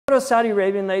A Saudi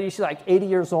Arabian lady, she's like 80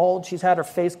 years old. She's had her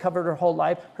face covered her whole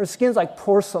life. Her skin's like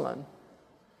porcelain,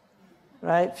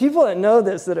 right? People that know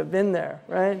this, that have been there,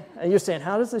 right? And you're saying,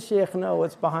 how does the Shaykh know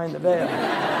what's behind the veil?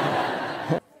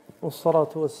 والصلاة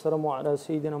والسلام على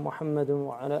سيدنا محمد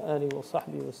وعلى آله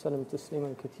وصحبه وسلم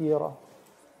تسليما كثيرا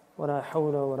ولا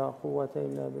حول ولا قوة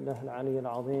إلا بالله العلي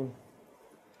العظيم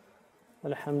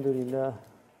الحمد لله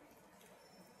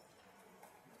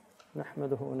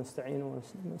نحمده ونستعينه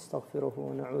ونستغفره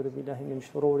ونعوذ بالله من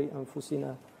شرور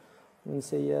أنفسنا ومن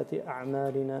سيئات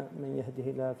أعمالنا من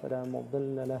يهده الله فلا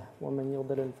مضل له ومن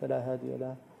يضلل فلا هادي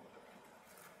له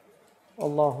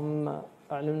اللهم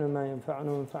علمنا ما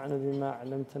ينفعنا وانفعنا بما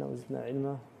علمتنا وزدنا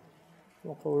علما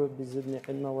وقل رب زدني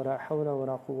علما ولا حول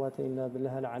ولا قوة إلا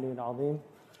بالله العلي العظيم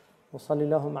وصلى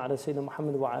اللهم على سيدنا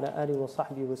محمد وعلى آله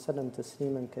وصحبه وسلم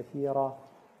تسليما كثيرا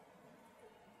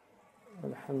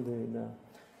الحمد لله.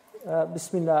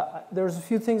 Bismillah. There's a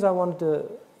few things I wanted to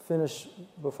finish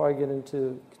before I get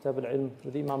into Kitab al-Ilm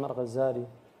with Imam Al-Ghazali.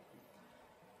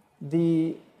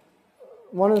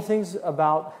 One of the things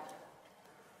about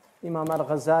Imam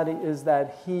Al-Ghazali is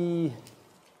that he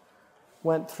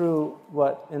went through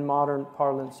what in modern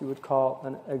parlance you would call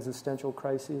an existential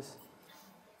crisis.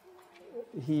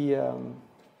 He had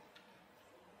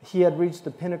reached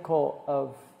the pinnacle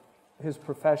of his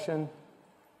profession.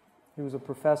 He was a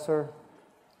professor.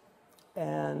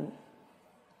 And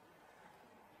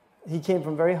he came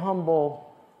from a very humble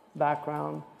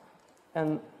background.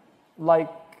 And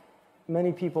like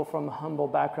many people from humble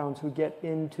backgrounds who get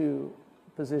into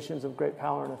positions of great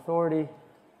power and authority,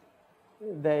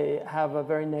 they have a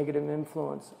very negative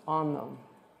influence on them.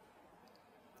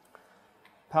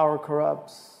 Power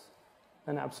corrupts,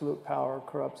 and absolute power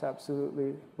corrupts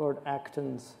absolutely. Lord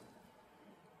Acton's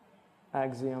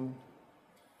axiom.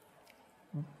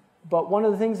 But one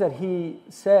of the things that he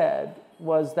said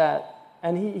was that,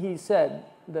 and he said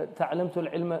that تعلمت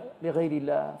العلم لغير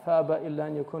الله فأبى إلا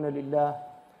أن يكون لله.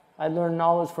 I learned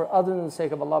knowledge for other than the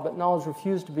sake of Allah, but knowledge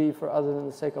refused to be for other than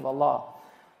the sake of Allah.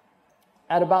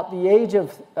 At about the age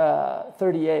of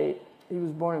 38, he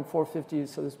was born in 450,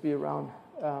 so this would be around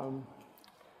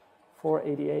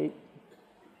 488.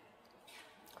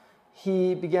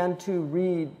 He began to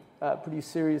read pretty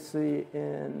seriously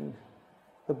in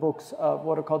the books of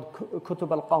what are called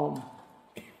Kutub al-Qawm.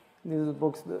 These are the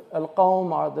books.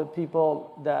 Al-Qawm are the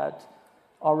people that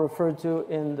are referred to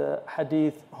in the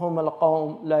hadith, Hum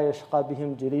al-Qawm la yashqa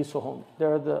bihim jilisuhum.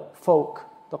 They're the folk,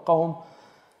 the Qawm,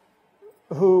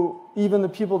 who even the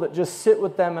people that just sit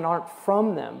with them and aren't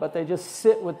from them, but they just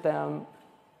sit with them,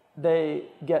 they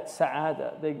get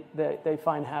sa'ada, they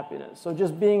find happiness. So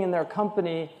just being in their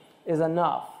company is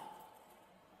enough.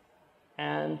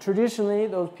 And traditionally,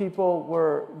 those people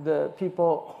were the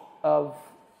people of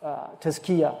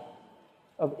tazkiyah,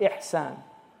 of ihsan,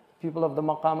 people of the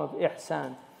maqam of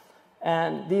ihsan.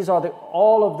 And these are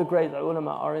all of the great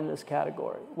ulama are in this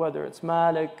category, whether it's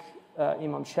Malik,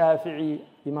 Imam Shafi'i,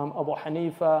 Imam Abu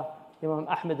Hanifa, Imam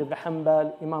Ahmed ibn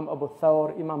Hanbal, Imam Abu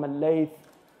Thawr, Imam Al-Layth,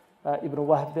 Ibn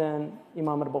Wahbin,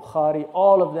 Imam Al-Bukhari,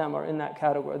 all of them are in that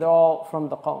category. They're all from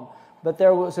the Qawm. But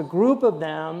there was a group of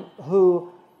them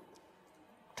who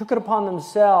took it upon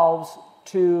themselves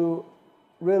to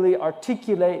really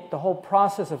articulate the whole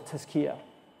process of tazkiyah.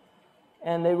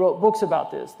 And they wrote books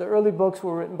about this. The early books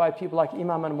were written by people like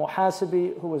Imam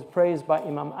al-Muhasibi, who was praised by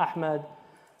Imam Ahmad.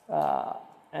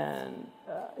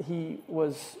 He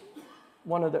was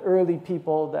one of the early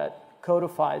people that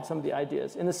codified some of the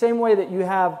ideas. In the same way that you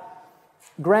have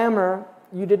grammar,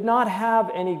 you did not have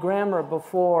any grammar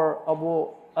before Abu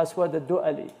Aswad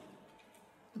al-Du'ali.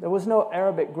 There was no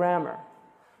Arabic grammar.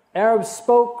 Arabs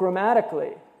spoke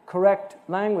grammatically correct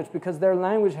language because their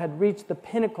language had reached the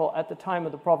pinnacle at the time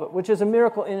of the Prophet, which is a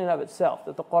miracle in and of itself,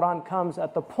 that the Quran comes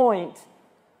at the point.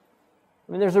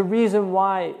 I mean, there's a reason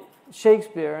why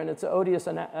Shakespeare, and it's an odious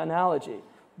analogy,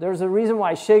 there's a reason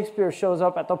why Shakespeare shows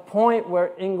up at the point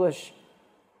where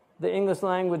the English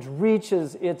language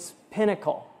reaches its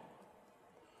pinnacle.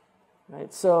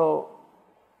 Right? So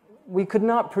we could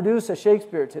not produce a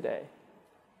Shakespeare today.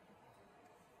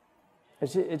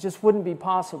 It just wouldn't be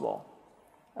possible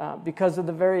because of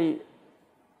the very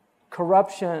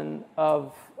corruption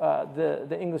of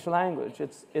the English language.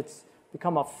 It's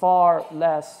become a far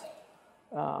less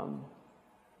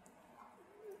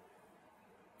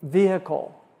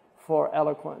vehicle for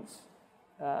eloquence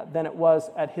than it was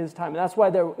at his time. And that's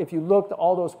why if you looked,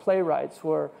 all those playwrights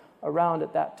were around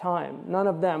at that time. None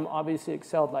of them obviously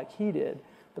excelled like he did,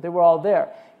 but they were all there.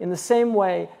 In the same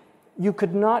way, you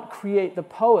could not create the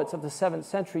poets of the 7th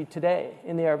century today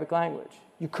in the Arabic language.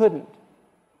 You couldn't.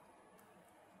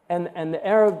 And the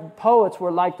Arab poets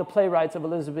were like the playwrights of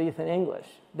Elizabethan English.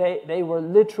 They were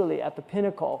literally at the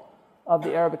pinnacle of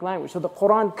the Arabic language. So the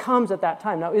Quran comes at that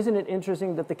time. Now, isn't it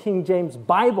interesting that the King James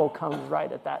Bible comes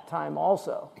right at that time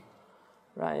also,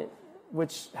 right?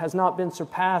 Which has not been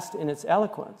surpassed in its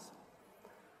eloquence.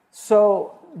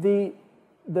 So the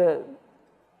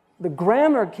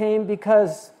grammar came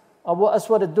because Abu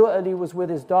Aswad al-Du'ali was with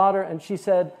his daughter, and she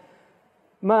said,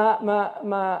 ما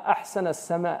أحسن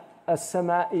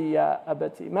السماء يا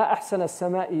أبتي ما أحسن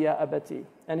السماء يا أبتي.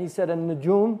 And he said,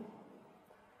 النجوم.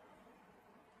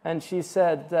 And she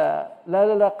said, لا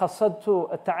لا لا قصدت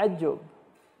التعجب.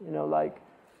 You know, like,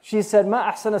 she said,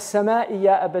 ما أحسن السماء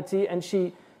يا أبتي, and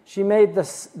she made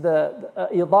the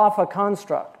إضافة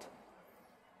construct.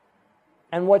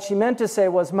 And what she meant to say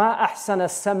was, ما أحسن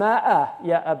السماء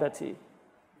يا أبتي.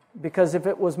 Because if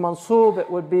it was mansub,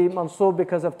 it would be mansub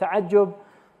because of ta'ajjub,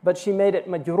 but she made it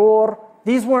majroor.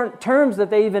 These weren't terms that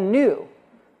they even knew.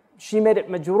 She made it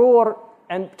majroor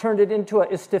and turned it into a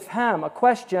istifham, a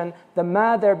question. The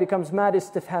ma there becomes mad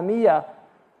istifhamiyya,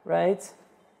 right?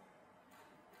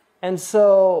 And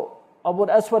so Abu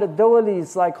Aswad al-Dawali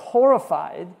is like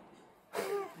horrified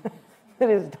that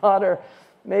his daughter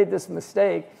made this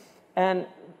mistake. And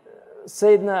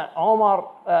Sayyidina Omar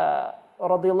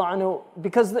radiallahu anhu,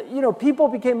 because people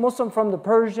became Muslim from the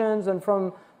Persians and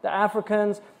from the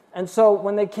Africans, and so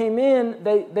when they came in,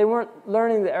 they weren't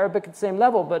learning the Arabic at the same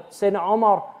level. But Sayyidina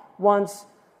Omar once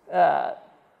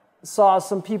saw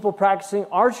some people practicing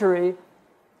archery,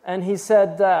 and he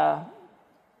said,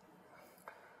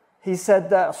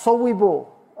 "Sawibu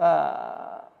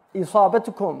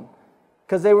isabatukum,"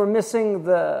 because they were missing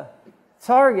the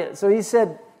target. So he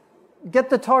said, "Get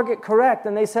the target correct."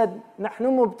 And they said,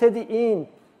 "Nahnu mubtadi'een,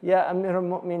 ya Amir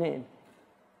al-Mu'mineen."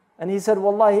 And he said,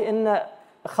 "Wallahi inna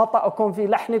khata'akum fi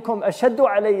lahnikum ashaddu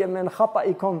alayya min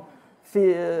khata'ikum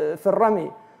fi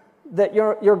al-rami." That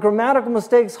your grammatical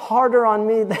mistakes harder on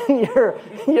me than your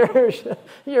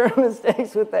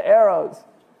mistakes with the arrows.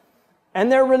 And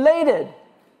they're related.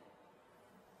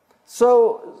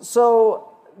 So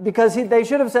because they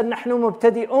should have said nahnu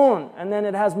mubtadi'un, and then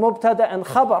it has mubtada and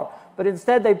khabar, but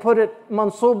instead they put it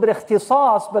mansub bil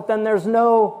ikhtisas, but then there's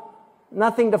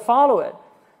nothing to follow it.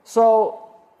 So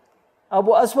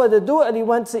Abu Aswad al-Du'ali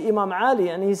went to Imam Ali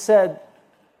and he said,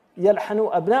 yalhanu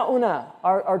abna'una,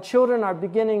 our children are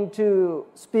beginning to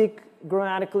speak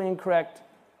grammatically incorrect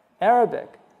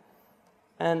Arabic.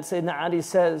 And Sayyidina Ali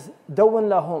says, dawwan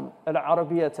lahum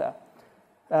al-arabiyata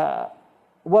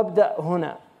wabda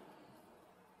huna.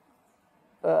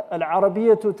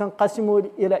 العربية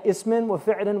تنقسم إلى اسم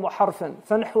وفعل وحرف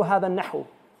فنحو هذا النحو.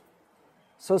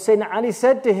 So Sayyidina Ali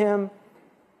said to him,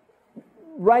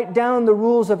 write down the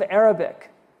rules of Arabic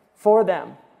for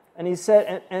them. And he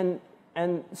said,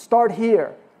 and start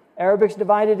here. Arabic's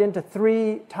divided into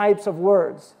 3 types of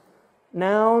words.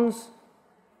 Nouns,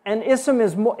 and ism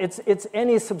is more, it's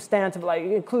any substantive, like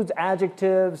it includes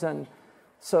adjectives, and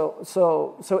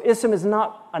so ism is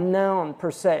not a noun per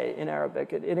se in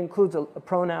Arabic. It includes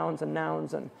pronouns and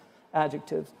nouns and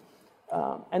adjectives.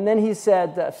 And then he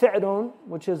said fi'lun,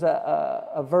 which is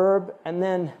a verb, and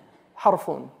then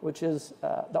harfun, which is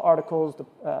the articles, the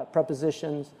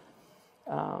prepositions.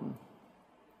 And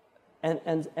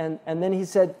then he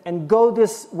said, and go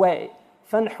this way.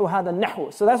 فَنْحُ هَذَا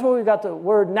النَّحْوُ. So that's where we got the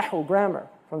word nahu, grammar,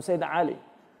 from Sayyidina Ali.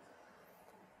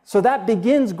 So that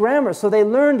begins grammar. So they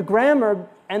learned grammar,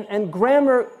 and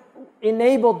grammar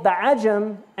enabled the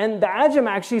Ajam, and the Ajam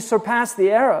actually surpassed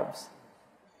the Arabs.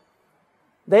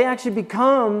 They actually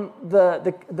become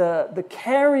the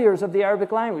carriers of the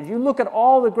Arabic language. You look at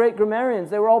all the great grammarians,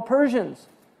 they were all Persians.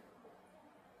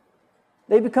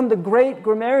 They become the great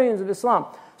grammarians of Islam.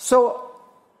 So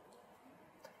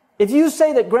if you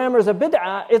say that grammar is a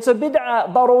bid'ah, it's a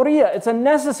bid'ah daruriyah, it's a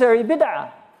necessary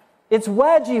bid'ah. It's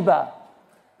wajibah,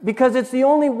 because it's the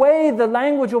only way the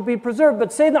language will be preserved. But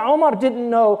Sayyidina Umar didn't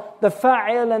know the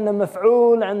fa'il and the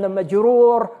maf'ul and the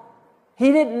majroor.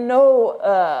 He didn't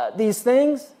know these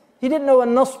things. He didn't know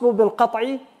an-nasbu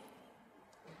bil-qat'i,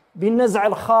 bin-naz'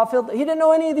 al-khafid. He didn't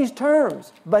know any of these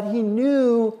terms, but he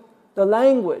knew the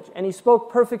language, and he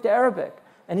spoke perfect Arabic,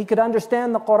 and he could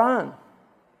understand the Quran.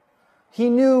 He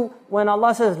knew when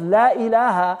Allah says la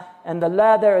ilaha, and the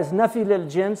la there is nafi lil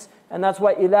jins, and that's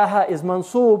why ilaha is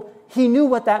mansub. He knew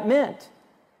what that meant.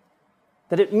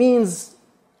 That it means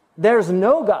there's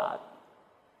no God.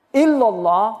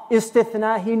 Illallah,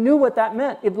 istithna, he knew what that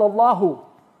meant. Illallahu.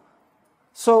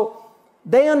 So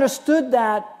they understood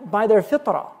that by their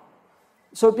fitrah.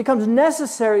 So it becomes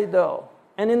necessary though.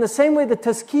 And in the same way, the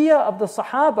tazkiyah of the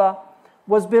Sahaba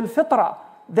was bil fitrah.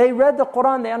 They read the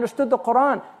Quran, they understood the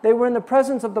Quran, they were in the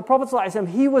presence of the Prophet ﷺ.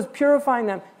 He was purifying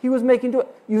them, he was making do it.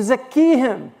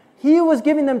 Yuzakkihim. He was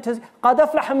giving them to قَدْ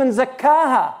أَفْلَحَ مَنْ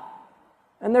زَكَّاهَا.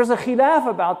 And there's a khilaf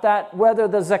about that, whether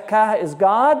the zakah is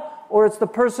God or it's the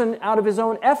person out of his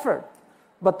own effort.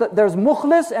 But there's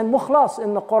mukhlis and mukhlas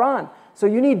in the Quran. So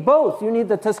you need both. You need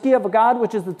the tazkiyah of God,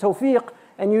 which is the tawfiq,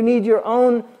 and you need your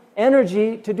own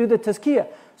energy to do the tazkiyah.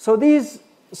 So these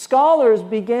scholars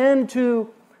began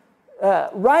to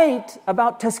write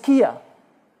about tazkiyah.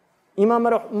 Imam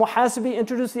Al-Muhasibi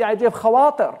introduced the idea of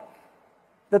khawatir,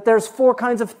 that there's 4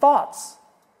 kinds of thoughts.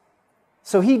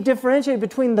 So he differentiated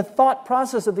between the thought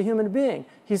process of the human being.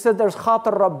 He said there's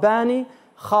khatar rabbani,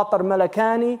 khatar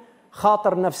malakani,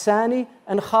 khatar nafsani,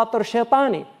 and khatar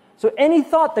shaitani. So any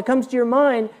thought that comes to your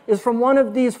mind is from one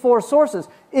of these 4 sources.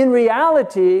 In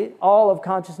reality, all of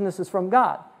consciousness is from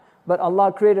God. But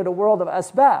Allah created a world of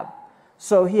asbab.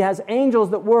 So He has angels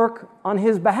that work on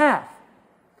His behalf.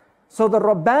 So the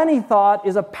Rabbani thought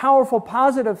is a powerful,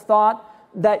 positive thought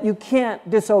that you can't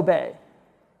disobey.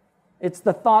 It's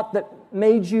the thought that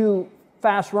made you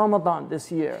fast Ramadan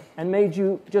this year and made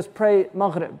you just pray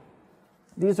Maghrib.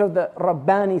 These are the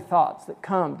Rabbani thoughts that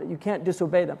come, that you can't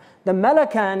disobey them. The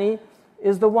Malakani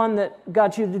is the one that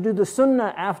got you to do the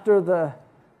Sunnah after the...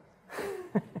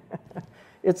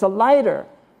 It's a lighter.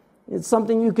 It's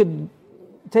something you could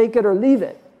take it or leave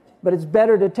it, but it's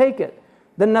better to take it.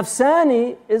 The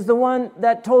Nafsani is the one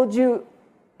that told you,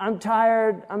 I'm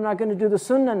tired, I'm not going to do the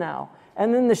Sunnah now.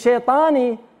 And then the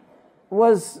Shaitani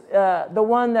was the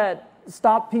one that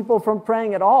stopped people from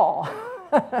praying at all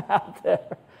out there.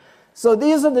 So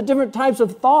these are the different types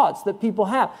of thoughts that people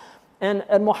have. And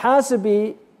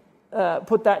Al-Muhasibi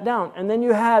put that down. And then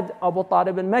you had Abu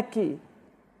Talib al-Makki,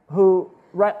 who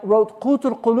wrote Qut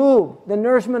al-Qulub, the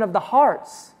nourishment of the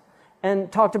hearts,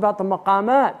 and talked about the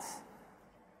maqamats,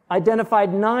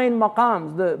 identified 9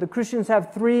 maqams. The Christians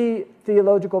have 3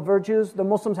 theological virtues. The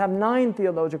Muslims have 9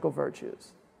 theological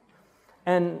virtues.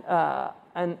 And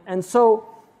so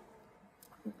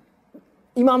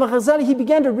Imam Al-Ghazali, he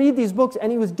began to read these books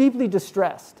and he was deeply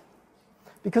distressed.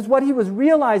 Because what he was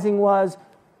realizing was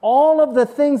all of the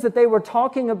things that they were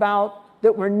talking about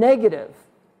that were negative,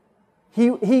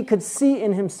 he could see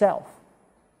in himself.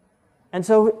 And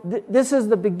so this is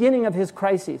the beginning of his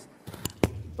crises.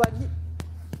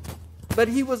 But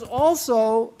he was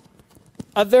also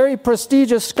a very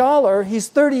prestigious scholar. He's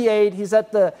 38, he's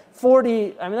at the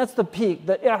 40, I mean that's the peak.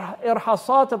 The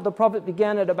irhasat of the Prophet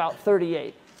began at about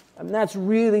 38. I mean that's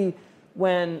really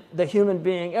when the human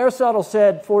being, Aristotle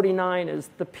said 49 is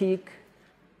the peak.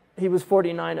 He was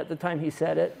 49 at the time he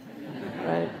said it,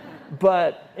 right?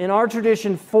 But in our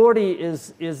tradition, 40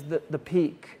 is the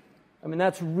peak. I mean,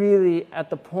 that's really at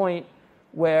the point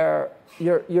where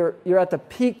you're at the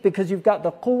peak because you've got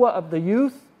the quwwah of the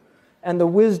youth and the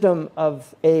wisdom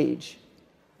of age.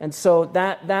 And so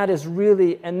that is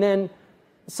really, and then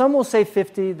some will say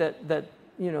 50,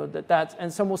 that's,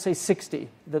 and some will say 60,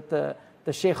 that the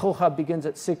shaykhuha begins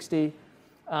at 60.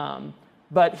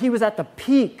 But he was at the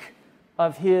peak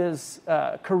of his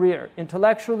career,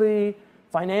 intellectually,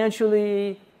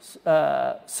 financially,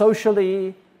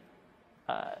 socially.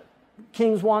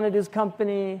 Kings wanted his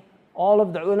company. All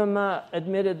of the ulama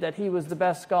admitted that he was the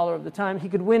best scholar of the time. He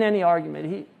could win any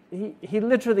argument. He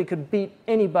literally could beat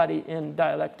anybody in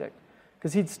dialectic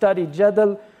because he'd studied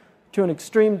jadal to an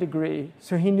extreme degree.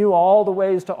 So he knew all the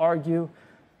ways to argue.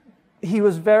 He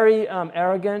was very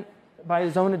arrogant by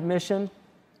his own admission.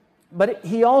 But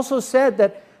he also said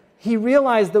that he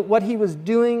realized that what he was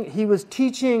doing, he was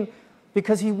teaching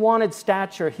because he wanted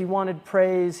stature, he wanted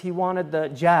praise, he wanted the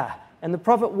jah. And the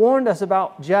Prophet warned us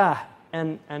about jah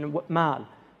and mal.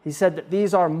 He said that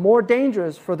these are more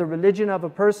dangerous for the religion of a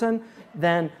person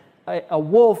than a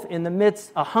wolf in the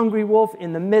midst, a hungry wolf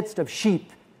in the midst of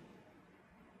sheep.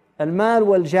 Al-mal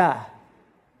wal-jah.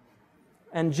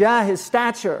 And jah is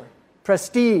stature,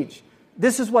 prestige.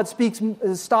 This is what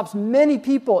stops many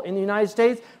people in the United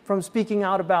States from speaking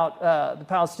out about the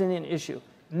Palestinian issue.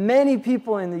 Many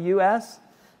people in the US,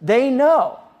 they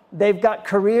know they've got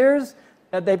careers,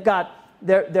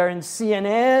 they're in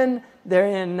CNN, they're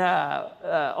in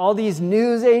all these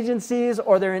news agencies,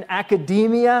 or they're in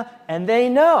academia, and they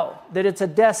know that it's a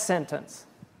death sentence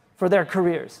for their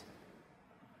careers.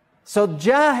 So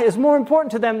jah is more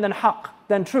important to them than haqq,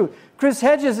 than truth. Chris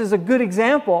Hedges is a good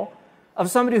example of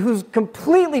somebody who's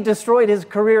completely destroyed his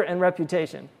career and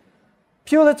reputation.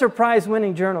 Pulitzer Prize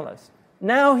winning journalist.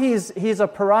 Now he's a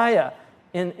pariah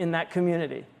in that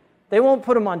community. They won't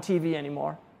put him on TV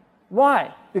anymore.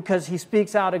 Why? Because he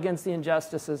speaks out against the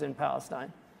injustices in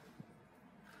Palestine.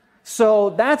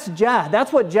 So that's jah.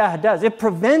 That's what jah does. It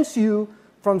prevents you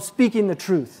from speaking the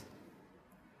truth.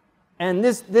 And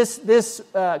this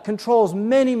controls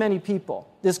many, many people,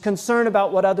 this concern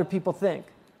about what other people think.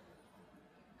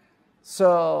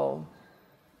 So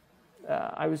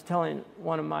I was telling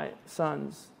one of my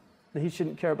sons that he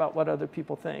shouldn't care about what other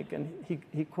people think. And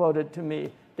he quoted to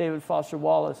me David Foster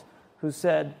Wallace, who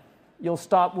said, "You'll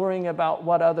stop worrying about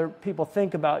what other people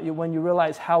think about you when you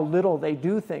realize how little they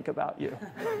do think about you."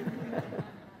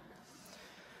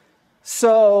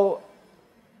 So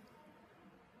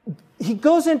he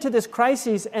goes into this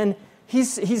crisis, and he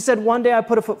said, one day I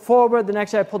put a foot forward, the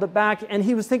next day I pulled it back, and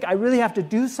he was thinking, I really have to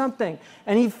do something.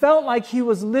 And he felt like he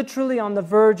was literally on the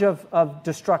verge of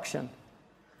destruction.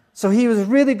 So he was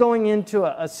really going into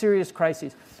a serious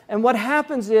crisis. And what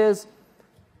happens is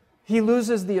he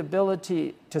loses the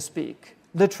ability to speak.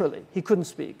 Literally, he couldn't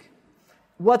speak.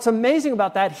 What's amazing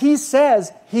about that, he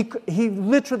says, he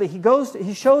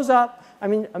shows up. I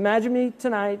mean, imagine me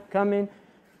tonight coming,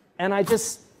 and I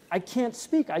can't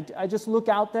speak. I just look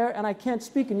out there and I can't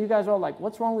speak. And you guys are all like,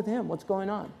 what's wrong with him? What's going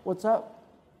on? What's up?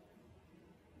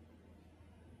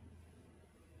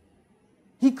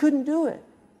 He couldn't do it.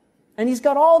 And he's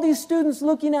got all these students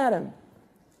looking at him.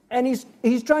 And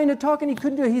he's trying to talk and he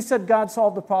couldn't do it. He said, God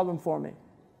solved the problem for me.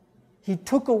 He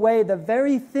took away the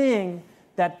very thing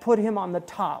that put him on the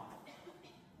top.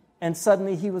 And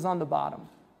suddenly he was on the bottom.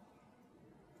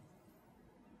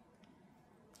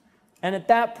 And at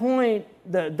that point,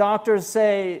 the doctors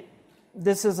say,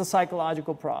 this is a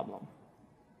psychological problem.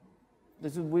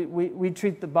 We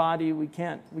treat the body, we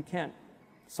can't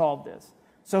solve this.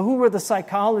 So who were the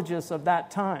psychologists of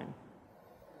that time?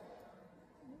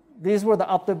 These were the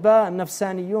atibba and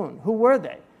nafsaniyun. Who were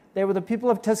they? They were the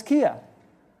people of tazkiyah.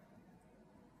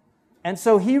 And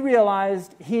so he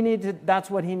realized that's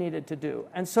what he needed to do.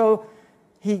 And so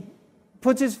he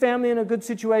puts his family in a good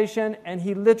situation, and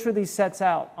he literally sets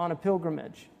out on a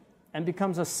pilgrimage and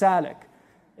becomes a salik.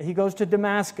 He goes to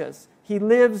Damascus. He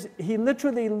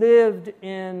literally lived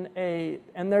in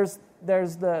and there's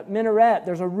the minaret,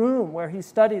 there's a room where he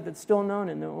studied that's still known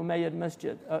in the Umayyad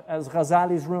Masjid as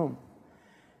Ghazali's room.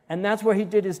 And that's where he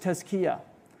did his tazkiyah.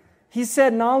 He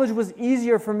said knowledge was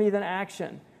easier for me than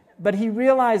action. But he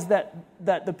realized that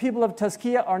the people of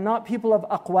tazkiyah are not people of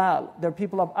aqwal, they're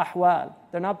people of ahwal.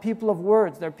 They're not people of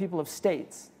words, they're people of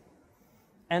states.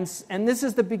 And this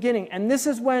is the beginning. And this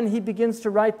is when he begins to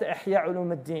write the Ihya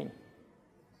Ulum ad-Din.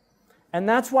 And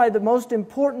that's why the most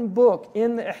important book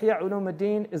in the Ihya Ulum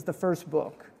ad-Din is the first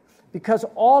book. Because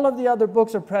all of the other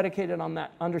books are predicated on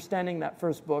that, understanding that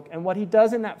first book. And what he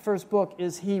does in that first book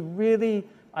is he really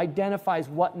identifies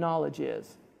what knowledge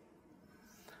is.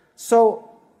 So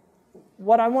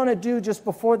what I want to do just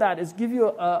before that is give you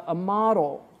a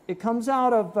model. It comes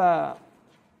out of,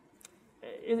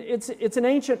 it's an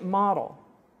ancient model.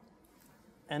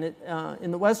 And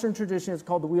in the Western tradition, it's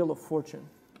called the Wheel of Fortune.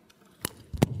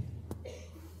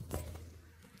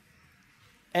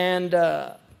 And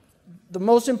the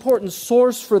most important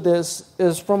source for this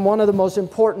is from one of the most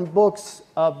important books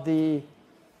of the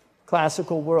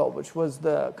classical world, which was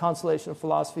the Consolation of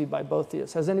Philosophy by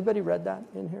Boethius. Has anybody read that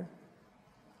in here?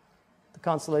 The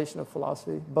Consolation of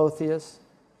Philosophy, Boethius.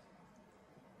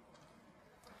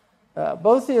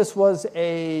 Boethius was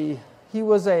a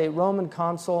Roman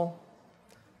consul,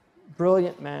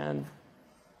 brilliant man,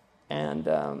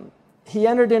 and he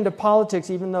entered into politics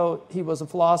even though he was a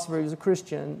philosopher. He was a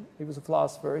Christian. He was a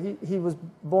philosopher. He was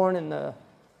born in the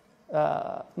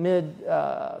mid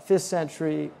 5th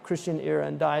century Christian era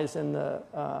and dies in the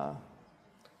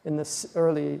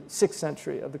early 6th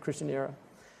century of the Christian era.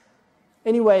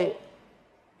 Anyway,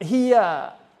 he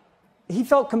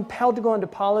felt compelled to go into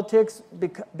politics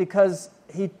because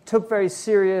he took very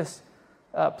serious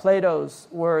Plato's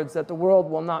words that the world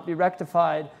will not be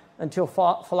rectified until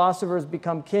philosophers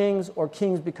become kings or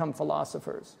kings become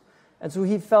philosophers. And so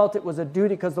he felt it was a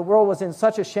duty because the world was in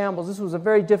such a shambles. This was a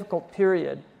very difficult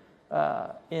period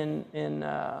in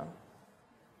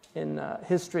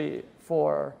history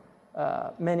for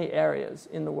many areas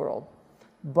in the world.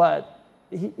 But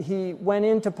he went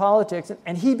into politics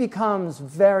and he becomes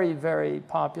very, very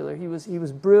popular. He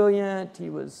was brilliant.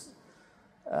 He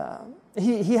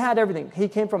had everything. He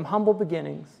came from humble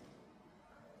beginnings.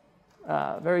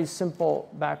 Very simple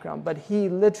background, but he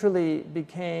literally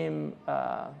became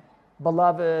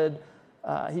beloved.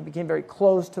 He became very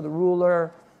close to the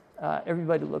ruler.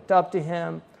 Everybody looked up to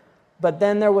him. But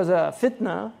then there was a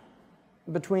fitna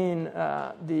between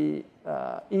the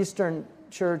Eastern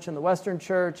Church and the Western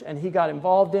Church, and he got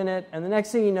involved in it. And the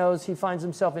next thing he knows, he finds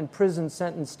himself in prison,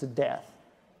 sentenced to death.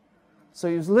 So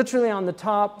he was literally on the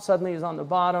top. Suddenly he's on the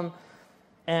bottom.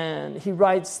 And he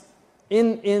writes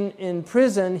in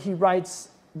prison, he writes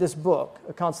this book,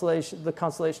 The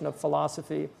Consolation of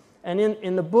Philosophy. And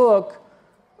in the book,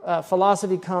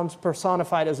 philosophy comes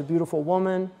personified as a beautiful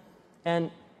woman,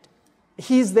 and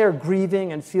he's there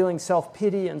grieving and feeling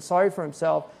self-pity and sorry for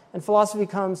himself, and philosophy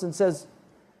comes and says,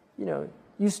 you know,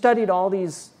 you studied all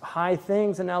these high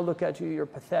things, and now look at you, you're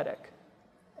pathetic.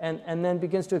 And then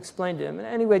begins to explain to him. And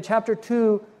anyway, chapter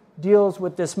 2 deals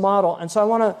with this model, and so I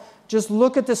want to just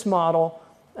look at this model.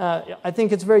 I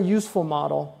think it's a very useful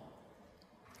model.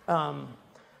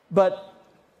 But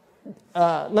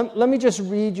let me just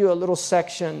read you a little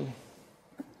section.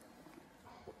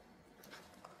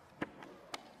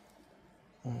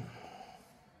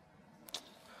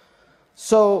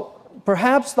 So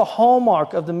perhaps the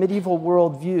hallmark of the medieval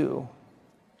worldview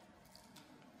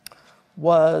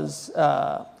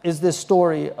is this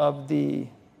story of the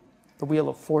Wheel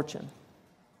of Fortune.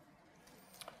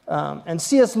 And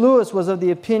C.S. Lewis was of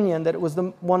the opinion that it was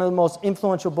one of the most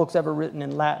influential books ever written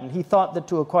in Latin. He thought that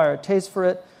to acquire a taste for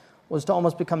it was to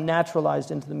almost become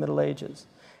naturalized into the Middle Ages.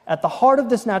 At the heart of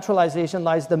this naturalization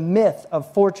lies the myth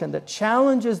of fortune that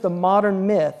challenges the modern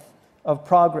myth of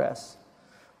progress.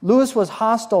 Lewis was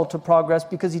hostile to progress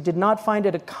because he did not find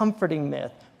it a comforting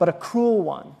myth, but a cruel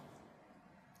one.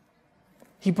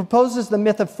 He proposes the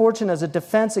myth of fortune as a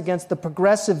defense against the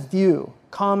progressive view,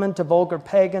 common to vulgar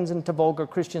pagans and to vulgar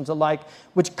Christians alike,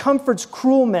 which comforts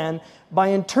cruel men by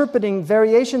interpreting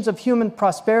variations of human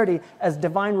prosperity as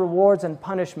divine rewards and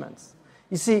punishments.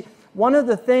 You see, one of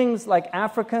the things like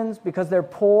Africans, because they're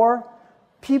poor,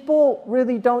 people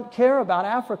really don't care about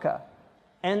Africa.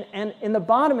 And in the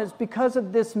bottom, it's because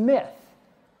of this myth.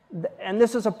 And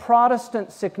this is a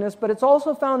Protestant sickness, but it's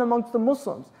also found amongst the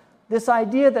Muslims. This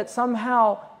idea that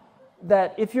somehow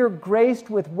that if you're graced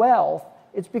with wealth,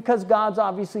 it's because God's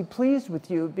obviously pleased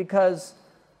with you, because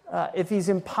if he's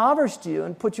impoverished you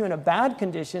and put you in a bad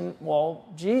condition, well,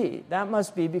 gee, that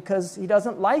must be because he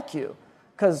doesn't like you.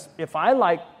 Because if I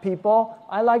like people,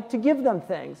 I like to give them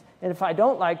things. And if I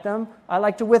don't like them, I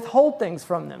like to withhold things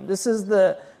from them. This is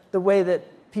the way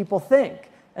that people think.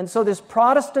 And so this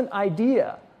Protestant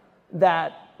idea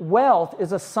that wealth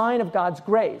is a sign of God's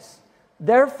grace.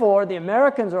 Therefore, the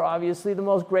Americans are obviously the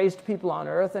most graced people on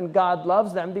earth, and God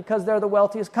loves them because they're the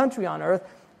wealthiest country on earth.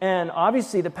 And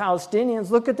obviously the Palestinians,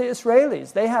 look at the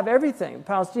Israelis. They have everything. The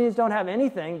Palestinians don't have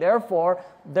anything. Therefore,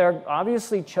 they're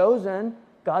obviously chosen.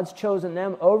 God's chosen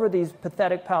them over these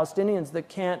pathetic Palestinians that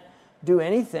can't do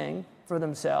anything for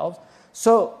themselves.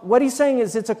 So what he's saying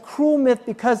is it's a cruel myth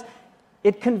because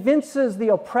it convinces the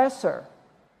oppressor,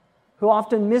 who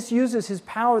often misuses his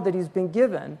power that he's been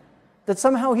given, that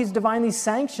somehow he's divinely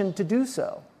sanctioned to do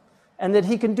so, and that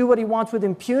he can do what he wants with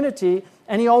impunity,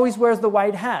 and he always wears the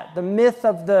white hat, the myth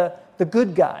of the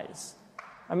good guys.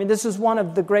 I mean, this is one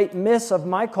of the great myths of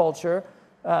my culture,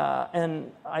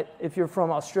 if you're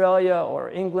from Australia or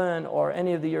England or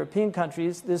any of the European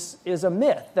countries, this is a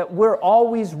myth that we're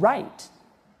always right.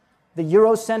 The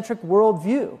Eurocentric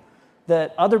worldview,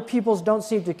 that other peoples don't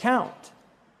seem to count,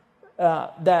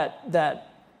 that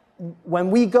when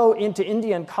we go into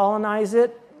India and colonize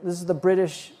it, this is the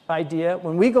British idea,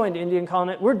 when we go into India and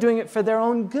colonize it, we're doing it for their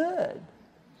own good.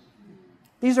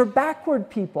 These are backward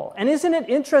people. And isn't it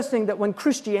interesting that when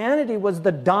Christianity was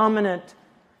the dominant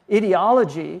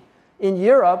ideology in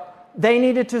Europe, they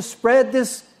needed to spread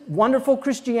this wonderful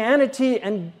Christianity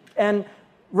and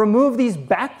remove these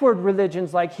backward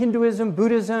religions like Hinduism,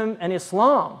 Buddhism, and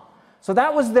Islam. So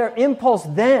that was their impulse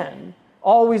then,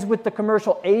 always with the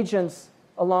commercial agents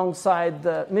alongside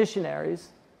the missionaries,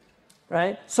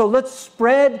 right? So let's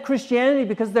spread Christianity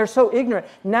because they're so ignorant.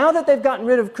 Now that they've gotten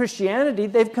rid of Christianity,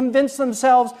 they've convinced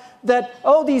themselves that,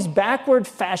 oh, these backward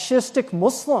fascistic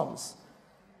Muslims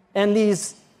and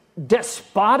these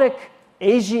despotic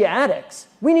Asiatics,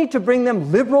 we need to bring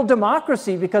them liberal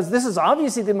democracy because this is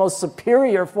obviously the most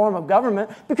superior form of government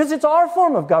because it's our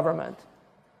form of government.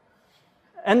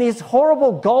 And these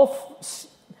horrible Gulf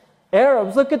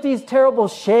Arabs, look at these terrible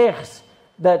sheikhs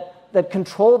that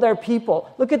control their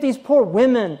people. Look at these poor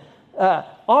women.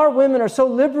 Our women are so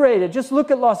liberated. Just look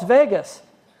at Las Vegas,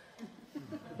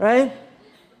 right?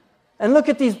 And look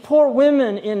at these poor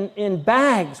women in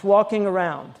bags walking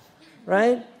around,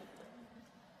 right?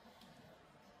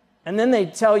 And then they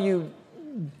tell you,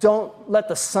 don't let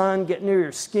the sun get near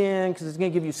your skin because it's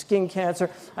going to give you skin cancer.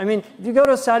 I mean, if you go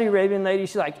to a Saudi Arabian lady,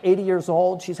 she's like 80 years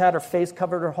old. She's had her face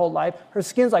covered her whole life. Her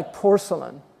skin's like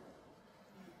porcelain,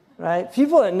 right?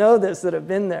 People that know this, that have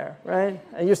been there, right?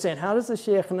 And you're saying, how does the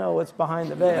sheikh know what's behind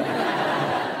the veil?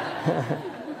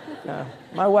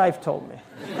 My wife told me.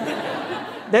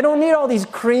 They don't need all these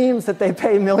creams that they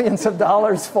pay millions of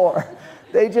dollars for.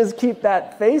 They just keep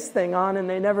that face thing on and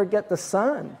they never get the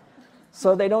sun.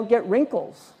 So they don't get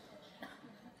wrinkles.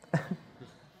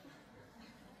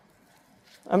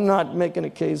 I'm not making a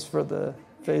case for the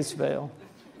face veil.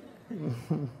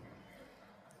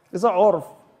 It's an urf,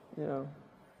 you know.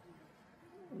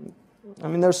 I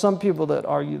mean, there's some people that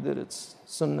argue that it's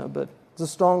sunnah, but it's a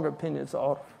stronger opinion. It's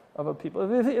urf of a people.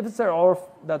 If it's their urf,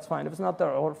 that's fine. If it's not their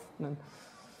urf, then.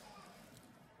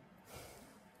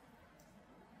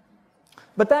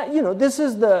 But that, you know, this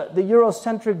is the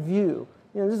Eurocentric view.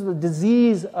 You know, this is the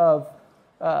disease of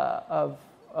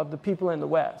the people in the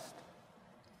West.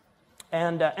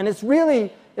 And it's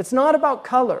really, it's not about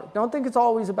color. Don't think it's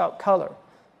always about color,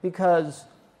 because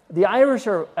the Irish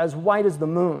are as white as the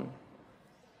moon.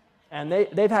 And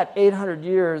they've had 800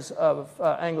 years of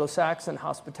Anglo-Saxon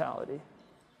hospitality,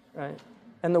 right?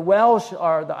 And the Welsh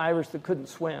are the Irish that couldn't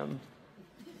swim,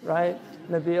 right?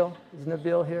 Nabil? Is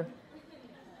Nabil here?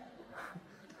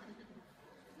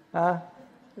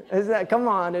 Is that, come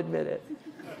on, admit it.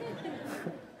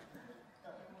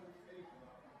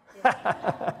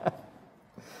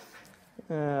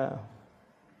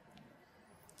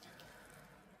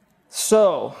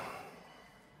 So,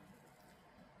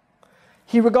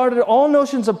 he regarded all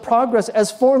notions of progress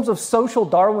as forms of social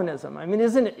Darwinism. I mean,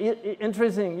 isn't it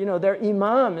interesting? You know, their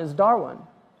imam is Darwin.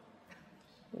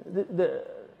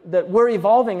 That we're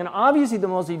evolving, and obviously the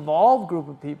most evolved group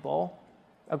of people,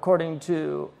 according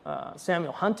to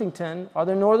Samuel Huntington, are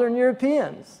the Northern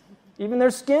Europeans. Even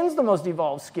their skin's the most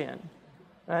evolved skin,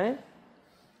 right?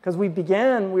 Because we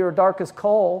were dark as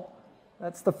coal.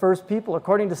 That's the first people,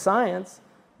 according to science.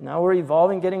 Now we're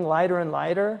evolving, getting lighter and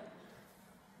lighter.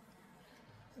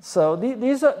 So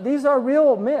these are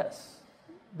real myths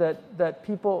that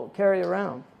people carry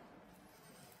around.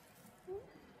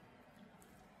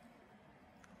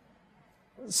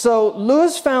 So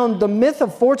Lewis found the myth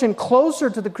of fortune closer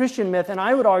to the Christian myth, and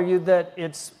I would argue that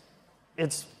it's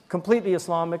completely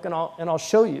Islamic, and I'll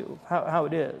show you how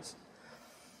it is.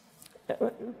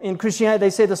 In Christianity, they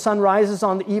say the sun rises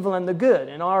on the evil and the good.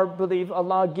 In our belief,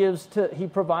 Allah He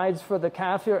provides for the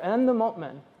kafir and the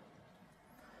mu'min.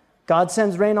 God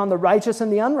sends rain on the righteous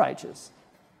and the unrighteous.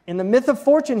 In the myth of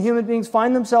fortune, human beings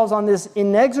find themselves on this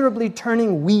inexorably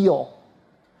turning wheel.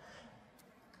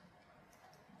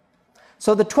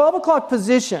 So the 12 o'clock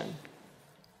position,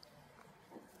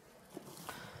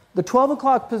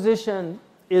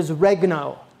 is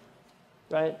Regno,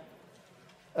 right?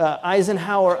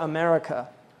 Eisenhower America.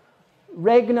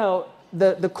 Regno,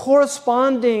 the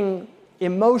corresponding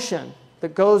emotion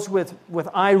that goes with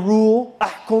I rule,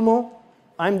 ahkumu,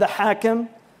 I'm the hakim,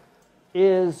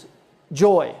 is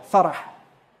joy, farah.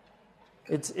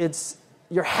 It's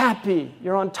you're happy,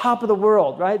 you're on top of the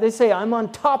world, right? They say, I'm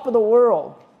on top of the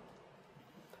world.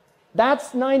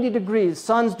 That's 90 degrees,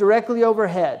 sun's directly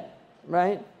overhead,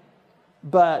 right?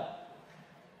 But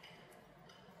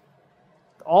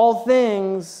all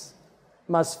things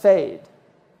must fade,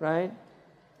 right?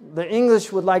 The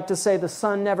English would like to say the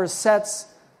sun never sets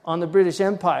on the British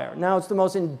Empire. Now it's the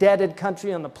most indebted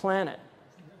country on the planet,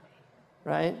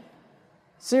 right?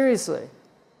 Seriously.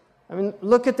 I mean,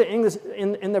 look at the English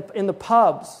in the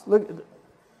pubs. Look,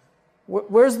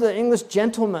 where's the English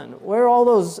gentleman? Where are all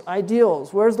those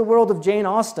ideals? Where's the world of Jane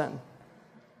Austen?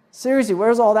 Seriously,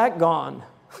 where's all that gone?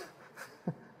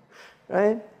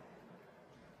 Right?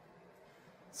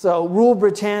 So rule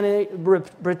Britannia,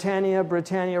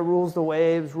 Britannia rules the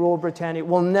waves, rule Britannia.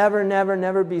 We'll never, never,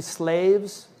 never be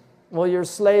slaves. Well, you're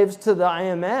slaves to the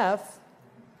IMF.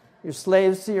 You're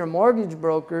slaves to your mortgage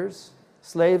brokers,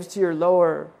 slaves to your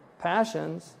lower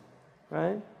passions,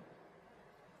 right?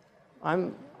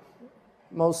 I'm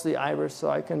mostly Irish, so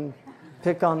I can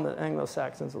pick on the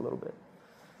Anglo-Saxons a little bit.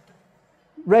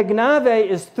 Regnave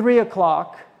is 3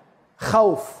 o'clock,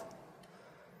 khawf.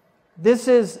 This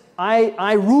is,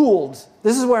 I ruled.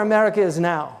 This is where America is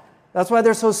now. That's why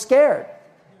they're so scared,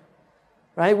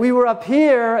 right? We were up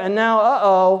here, and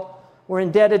now, we're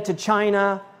indebted to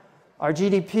China. Our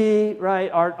GDP,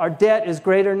 right? Our debt is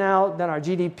greater now than our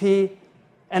GDP.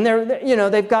 And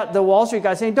they've got the Wall Street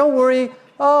guys saying, don't worry,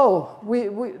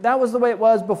 that was the way it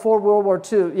was before World War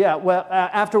II. Yeah, well,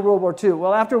 after World War II.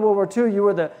 Well, after World War II, you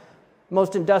were the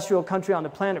most industrial country on the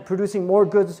planet, producing more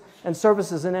goods and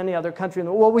services than any other country in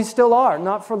the world. Well, we still are,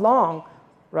 not for long,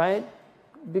 right?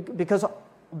 Because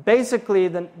basically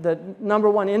the number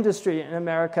one industry in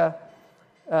America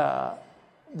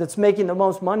that's making the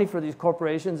most money for these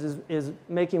corporations is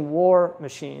making war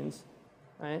machines,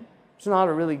 right? It's not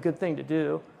a really good thing to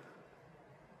do.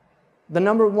 The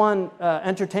number one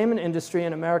entertainment industry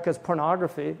in America is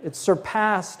pornography. It's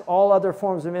surpassed all other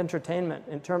forms of entertainment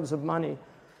in terms of money.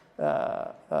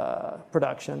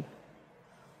 production.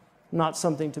 Not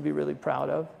something to be really proud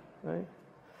of, right?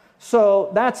 So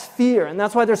that's fear, and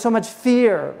that's why there's so much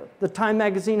fear. The Time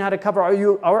magazine had a cover,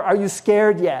 are you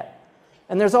scared yet?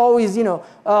 And there's always,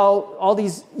 all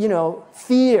these,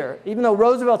 fear. Even though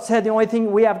Roosevelt said the only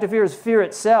thing we have to fear is fear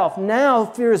itself, now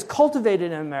fear is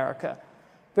cultivated in America.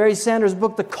 Barry Sanders'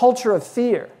 book, The Culture of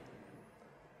Fear,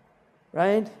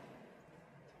 right?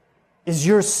 Is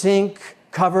your sink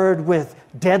covered with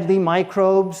deadly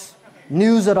microbes?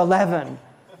 News at 11,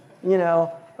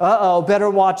 better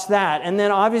watch that. And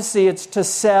then obviously it's to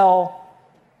sell.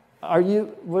 What are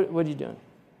you doing?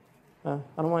 I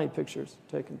don't want any pictures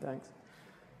taken, thanks.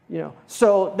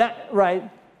 So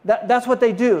that's what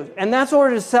they do. And that's in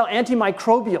order to sell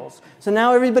antimicrobials. So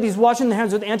now everybody's washing their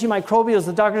hands with antimicrobials.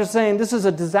 The doctors are saying this is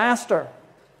a disaster.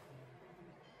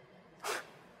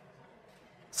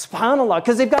 SubhanAllah,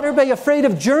 because they've got everybody afraid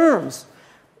of germs.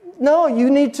 No, you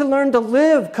need to learn to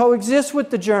live, coexist with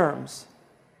the germs.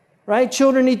 Right?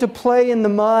 Children need to play in the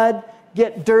mud,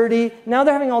 get dirty. Now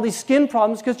they're having all these skin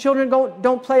problems because children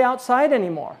don't play outside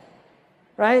anymore.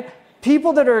 Right?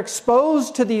 People that are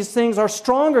exposed to these things are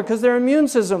stronger because their immune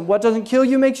system, what doesn't kill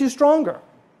you makes you stronger.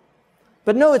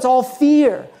 But no, it's all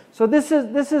fear. So this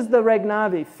is the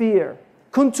Regnavi, fear.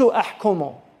 Kuntu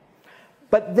ahkumu.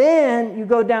 But then you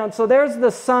go down, so there's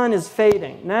the sun is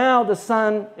fading. Now the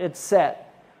sun, it's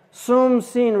set. Sum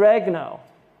sin regno.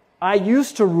 I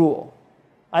used to rule.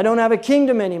 I don't have a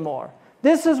kingdom anymore.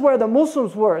 This is where the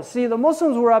Muslims were. See, the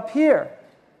Muslims were up here.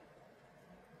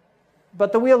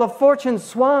 But the wheel of fortune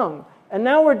swung. And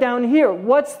now we're down here.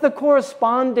 What's the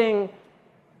corresponding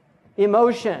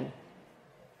emotion?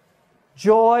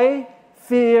 Joy,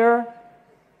 fear,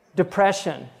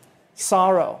 depression,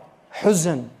 sorrow,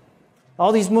 huzn.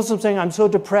 All these Muslims saying, I'm so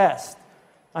depressed.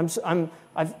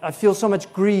 I feel so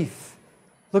much grief.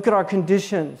 Look at our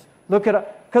conditions.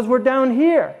 Because we're down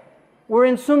here. We're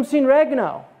in Sumsin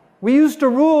Regno. We used to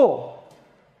rule.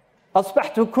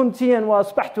 أصبحت كنتيا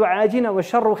وأصبحت عاجنا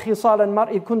وشر خصال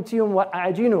المرء كنتي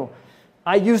وعاجن.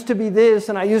 I used to be this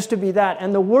and I used to be that.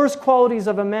 And the worst qualities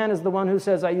of a man is the one who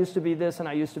says, I used to be this and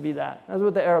I used to be that. That's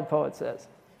what the Arab poet says.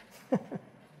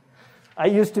 I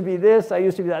used to be this, I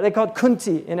used to be that. They call it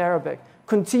kunti in Arabic.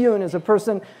 Kuntiyun is a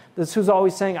person who's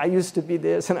always saying, I used to be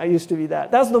this and I used to be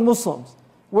that. That's the Muslims.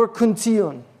 We're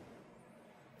kuntiyun.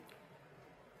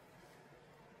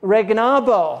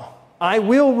 Regnabo, I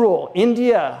will rule.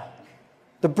 India,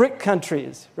 the BRIC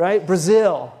countries, right?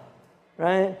 Brazil,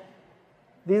 right?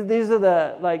 These are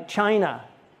the, China.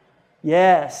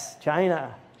 Yes,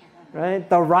 China, right?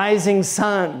 The rising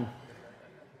sun,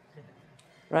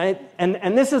 right?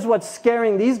 And this is what's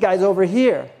scaring these guys over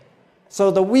here. So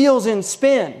the wheel's in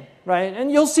spin, right?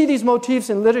 And you'll see these motifs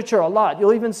in literature a lot.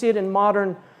 You'll even see it in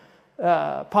modern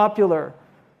popular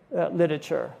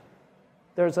literature.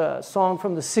 There's a song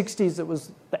from the 60s that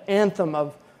was the anthem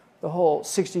of the whole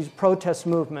 60s protest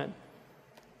movement.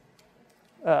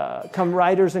 Come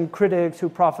writers and critics who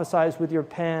prophesize with your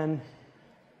pen,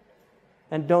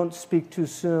 and don't speak too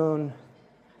soon,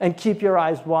 and keep your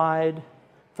eyes wide,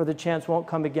 for the chance won't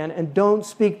come again, and don't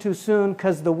speak too soon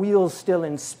because the wheel's still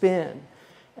in spin,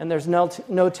 and there's no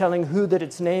telling who that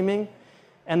it's naming,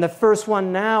 and the first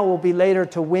one now will be later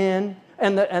to win,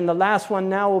 and the last one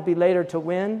now will be later to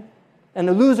win, and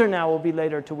the loser now will be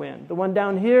later to win. The one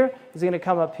down here is going to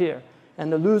come up here. And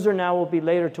the loser now will be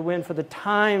later to win, for the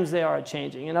times they are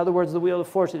changing. In other words, the wheel of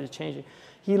fortune is changing.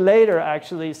 He later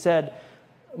actually said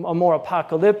a more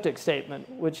apocalyptic statement,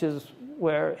 which is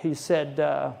where he said,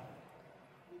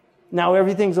 now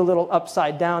everything's a little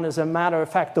upside down. As a matter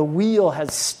of fact, the wheel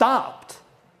has stopped.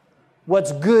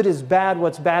 What's good is bad,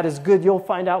 what's bad is good. You'll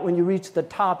find out when you reach the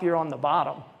top, you're on the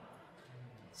bottom.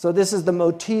 So this is the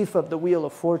motif of the wheel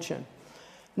of fortune.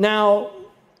 Now,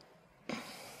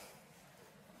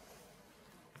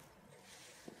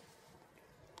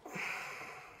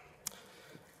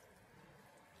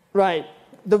 right,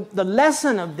 the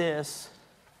lesson of this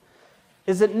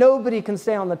is that nobody can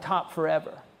stay on the top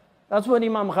forever. That's what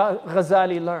Imam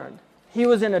Ghazali learned. He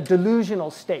was in a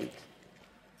delusional state.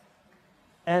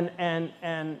 And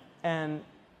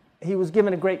he was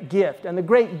given a great gift. And the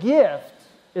great gift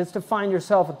is to find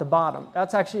yourself at the bottom.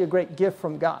 That's actually a great gift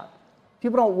from God.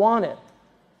 People don't want it,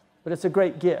 but it's a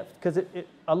great gift because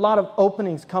a lot of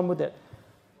openings come with it.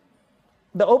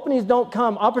 The openings don't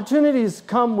come, opportunities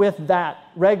come with that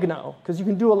regno, because you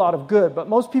can do a lot of good, but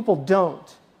most people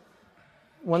don't.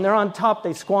 When they're on top,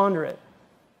 they squander it.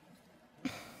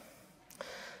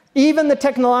 Even the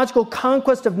technological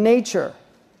conquest of nature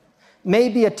may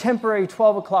be a temporary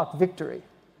 12 o'clock victory.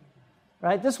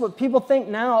 right? This is what people think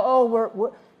now.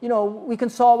 Oh, you know, we can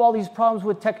solve all these problems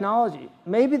with technology.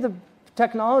 Maybe the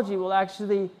technology will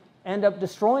actually end up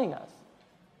destroying us.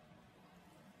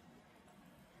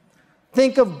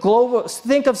 Think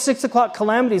of 6 o'clock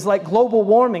calamities like global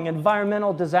warming,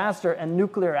 environmental disaster, and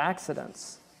nuclear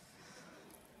accidents.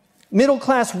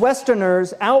 Middle-class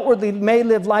Westerners outwardly may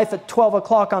live life at 12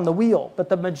 o'clock on the wheel, but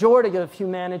the majority of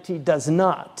humanity does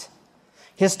not.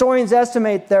 Historians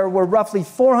estimate there were roughly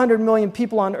 400 million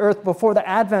people on Earth before the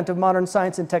advent of modern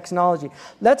science and technology.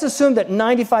 Let's assume that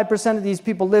 95% of these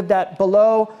people lived at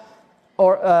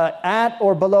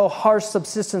or below harsh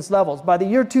subsistence levels. By the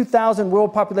year 2000,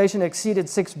 world population exceeded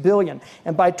 6 billion,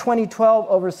 and by 2012,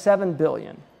 over 7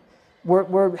 billion.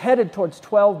 We're headed towards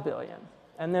 12 billion,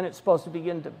 and then it's supposed to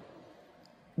begin to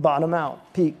bottom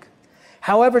out, peak.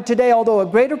 However, today, although a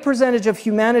greater percentage of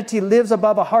humanity lives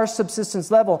above a harsh subsistence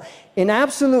level, in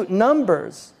absolute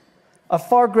numbers, a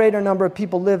far greater number of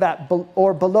people live at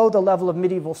or below the level of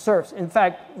medieval serfs. In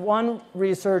fact, one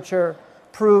researcher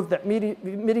proved that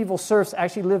medieval serfs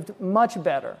actually lived much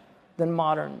better than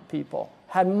modern people,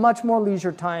 had much more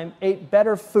leisure time, ate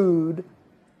better food,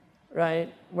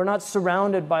 right? We're not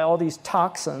surrounded by all these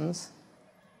toxins.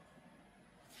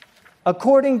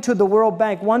 According to the World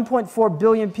Bank, 1.4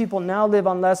 billion people now live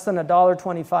on less than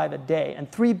 $1.25 a day,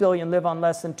 and 3 billion live on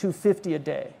less than $2.50 a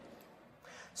day.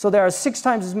 So there are 6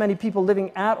 times as many people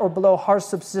living at or below harsh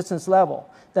subsistence level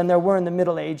than there were in the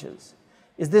Middle Ages.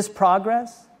 Is this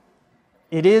progress?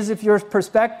 It is if your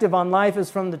perspective on life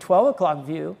is from the 12 o'clock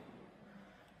view,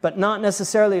 but not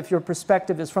necessarily if your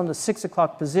perspective is from the 6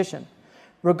 o'clock position.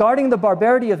 Regarding the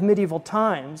barbarity of medieval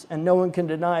times, and no one can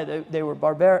deny that they were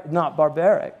not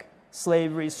barbaric,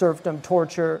 slavery, serfdom,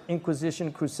 torture,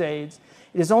 inquisition, crusades,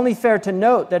 it is only fair to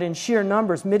note that in sheer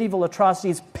numbers, medieval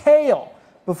atrocities pale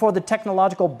before the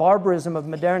technological barbarism of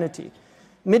modernity.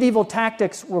 Medieval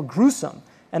tactics were gruesome,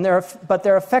 but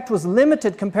their effect was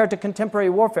limited compared to contemporary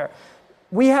warfare.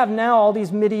 We have now all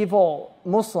these medieval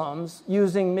Muslims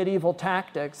using medieval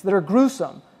tactics that are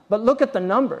gruesome, but look at the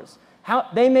numbers.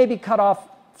 They may be cut off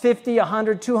 50,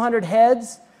 100, 200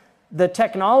 heads. The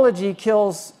technology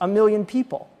kills 1 million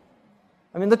people.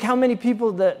 I mean, look how many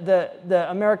people the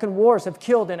American wars have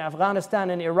killed in Afghanistan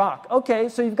and Iraq. Okay,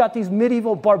 so you've got these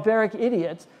medieval barbaric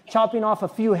idiots chopping off a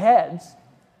few heads,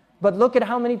 but look at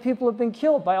how many people have been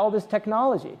killed by all this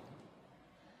technology.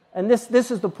 And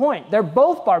this is the point. They're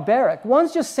both barbaric.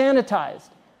 One's just sanitized.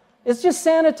 It's just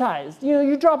sanitized. You know,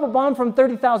 you drop a bomb from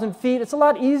 30,000 feet, it's a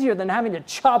lot easier than having to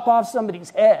chop off somebody's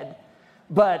head.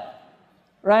 But,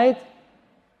 right?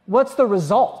 What's the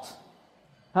result?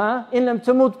 إن لم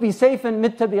تمت بسيف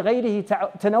مت بغيره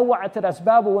تنوعت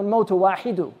الأسباب والموت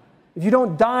واحد. If you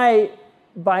don't die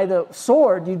by the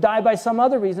sword, you die by some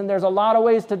other reason. There's a lot of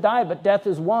ways to die, but death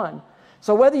is one.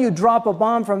 So whether you drop a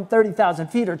bomb from 30,000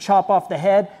 feet or chop off the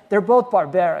head, they're both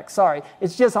barbaric. Sorry.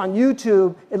 It's just on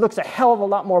YouTube, it looks a hell of a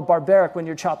lot more barbaric when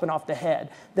you're chopping off the head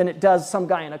than it does some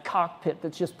guy in a cockpit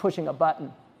that's just pushing a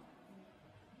button.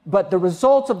 But the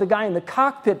results of the guy in the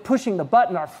cockpit pushing the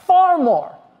button are far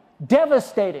more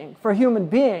devastating for human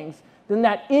beings than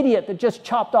that idiot that just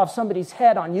chopped off somebody's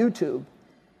head on YouTube.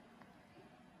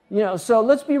 You know, so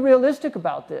let's be realistic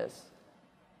about this.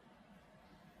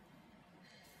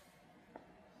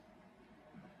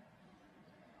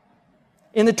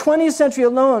 In the 20th century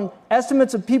alone,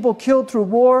 estimates of people killed through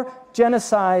war,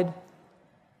 genocide.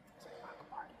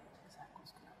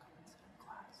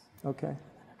 Okay.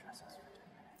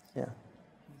 Yeah.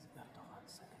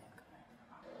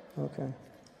 Okay.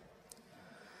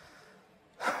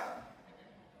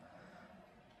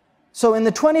 So in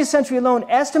the 20th century alone,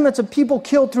 estimates of people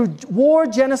killed through war,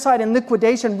 genocide, and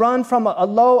liquidation run from a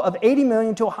low of 80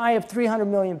 million to a high of 300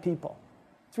 million people.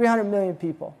 300 million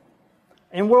people.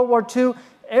 In World War II,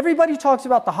 everybody talks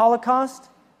about the Holocaust.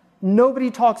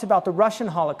 Nobody talks about the Russian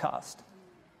Holocaust.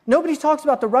 Nobody talks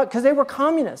about because they were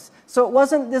communists. So it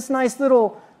wasn't this nice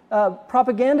little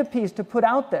propaganda piece to put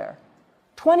out there.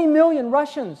 20 million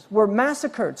Russians were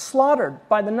massacred, slaughtered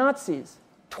by the Nazis.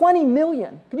 20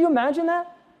 million. Can you imagine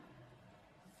that?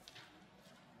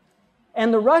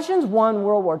 And the Russians won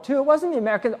World War II. It wasn't the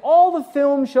Americans. All the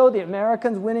films show the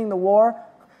Americans winning the war.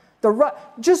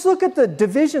 Just look at the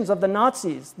divisions of the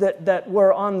Nazis that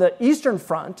were on the Eastern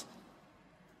Front.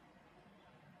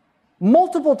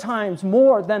 Multiple times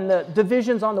more than the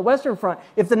divisions on the Western Front.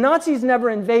 If the Nazis never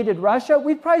invaded Russia,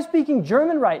 we'd probably be speaking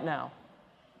German right now.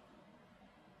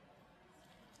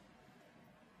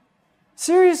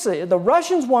 Seriously, the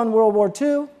Russians won World War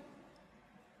II.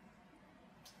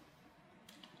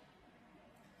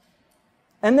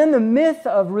 And then the myth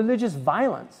of religious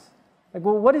violence. Like,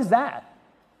 well, what is that?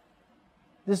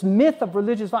 This myth of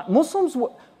religious violence. Muslims,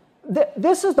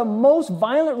 this is the most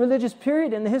violent religious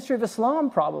period in the history of Islam,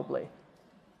 probably.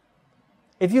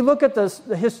 If you look at the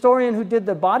historian who did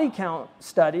the body count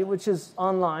study, which is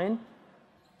online,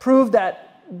 proved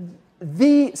that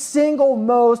the single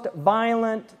most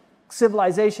violent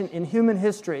civilization in human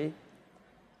history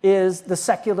is the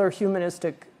secular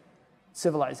humanistic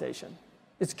civilization.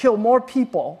 It's killed more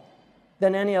people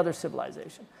than any other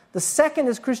civilization. The second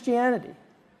is Christianity,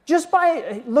 just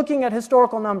by looking at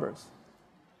historical numbers.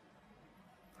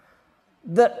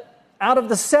 Out of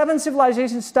the 7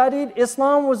 civilizations studied,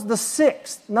 Islam was the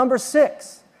 6th, number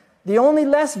 6. The only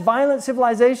less violent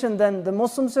civilization than the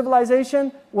Muslim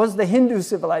civilization was the Hindu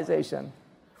civilization.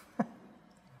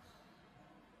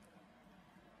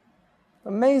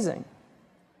 Amazing.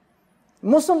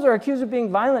 Muslims are accused of being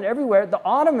violent everywhere. The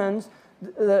Ottomans,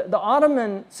 the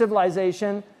Ottoman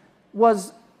civilization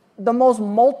was the most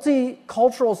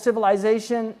multicultural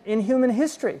civilization in human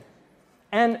history.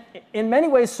 And in many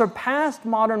ways surpassed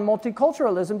modern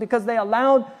multiculturalism because they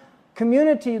allowed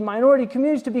minority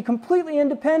communities to be completely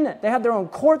independent. They had their own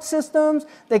court systems.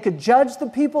 They could judge the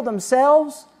people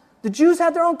themselves. The Jews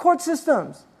had their own court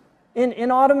systems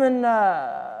in Ottoman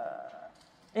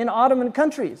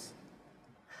countries.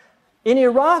 In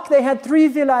Iraq, they had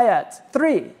 3 vilayats.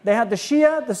 3. They had the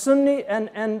Shia, the Sunni,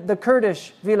 and the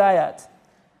Kurdish vilayat.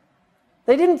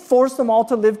 They didn't force them all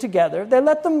to live together. They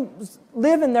let them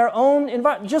live in their own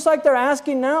environment, just like they're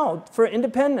asking now for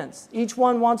independence. Each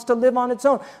one wants to live on its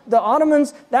own. The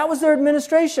Ottomans, that was their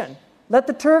administration. Let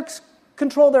the Turks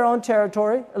control their own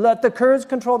territory. Let the Kurds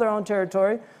control their own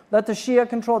territory. Let the Shia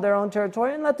control their own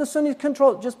territory. And let the Sunnis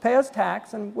control it. Just pay us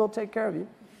tax and we'll take care of you.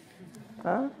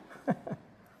 Huh?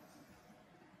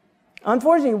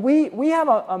 Unfortunately, we have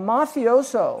a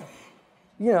mafioso,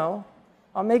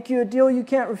 I'll make you a deal you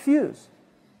can't refuse.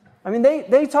 I mean,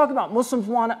 they talk about Muslims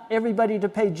want everybody to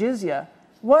pay jizya.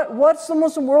 What's the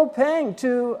Muslim world paying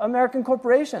to American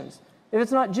corporations if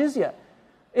it's not jizya?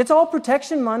 It's all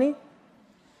protection money.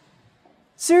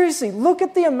 Seriously, look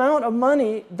at the amount of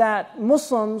money that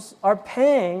Muslims are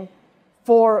paying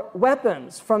for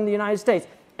weapons from the United States.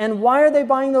 And why are they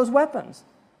buying those weapons?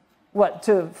 What,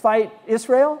 to fight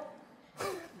Israel?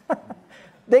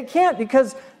 They can't,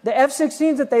 because the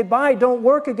F-16s that they buy don't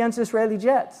work against Israeli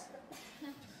jets.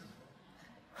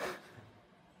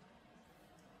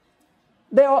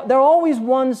 They're always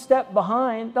one step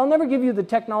behind. They'll never give you the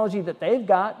technology that they've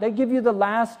got. They give you the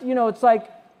last,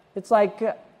 it's like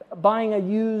buying a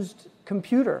used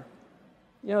computer.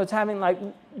 It's having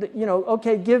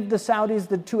okay, give the Saudis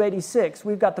the 286.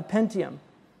 We've got the Pentium.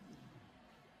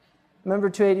 Remember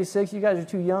 286? You guys are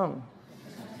too young.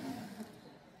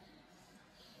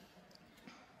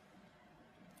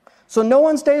 So no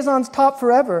one stays on top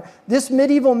forever. This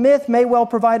medieval myth may well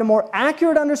provide a more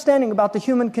accurate understanding about the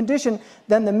human condition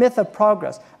than the myth of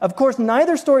progress. Of course,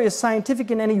 neither story is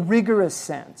scientific in any rigorous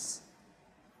sense.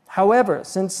 However,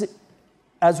 since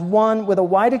as one with a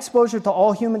wide exposure to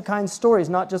all humankind's stories,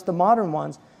 not just the modern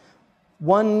ones,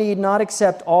 one need not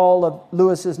accept all of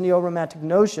Lewis's neo-romantic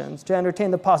notions to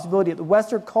entertain the possibility that the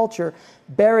Western culture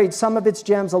buried some of its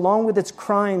gems along with its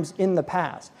crimes in the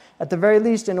past. At the very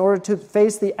least, in order to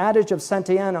face the adage of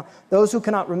Santayana, those who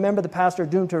cannot remember the past are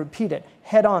doomed to repeat it.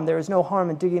 Head on, there is no harm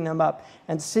in digging them up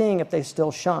and seeing if they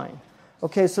still shine.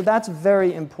 Okay, so that's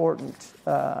very important.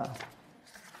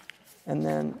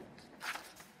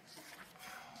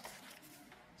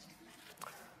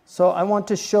 So I want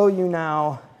to show you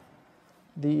now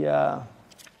the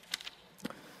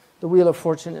Wheel of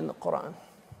Fortune in the Quran.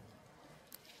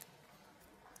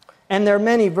 And there are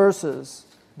many verses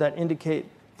that indicate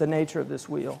the nature of this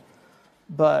wheel.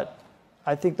 But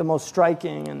I think the most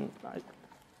striking, and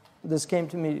this came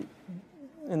to me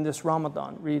in this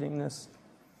Ramadan, reading this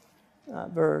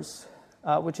verse,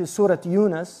 which is Surah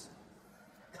Yunus,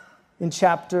 in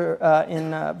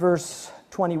verse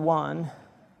 21.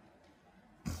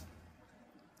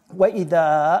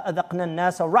 وَإِذَا أَذَقْنَا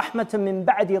النَّاسَ رَحْمَةً مِّن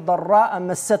بَعْدِ ضَرَّاءَ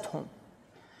مَسَّتْهُمْ.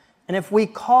 And if we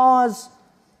cause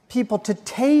people to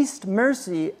taste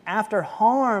mercy after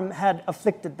harm had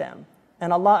afflicted them.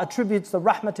 And Allah attributes the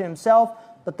rahmah to Himself,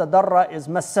 but the darra is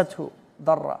massathu,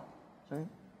 darra.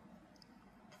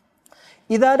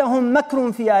 إِذَا لَهُمْ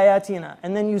مَكْرٌ فِي آيَاتِنَا.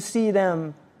 And then you see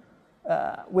them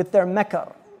with their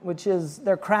makr, which is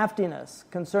their craftiness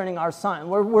concerning our sign.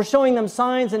 We're showing them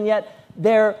signs, and yet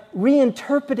they're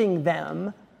reinterpreting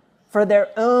them for their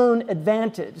own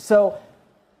advantage. So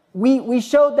we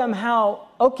showed them how,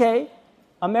 okay,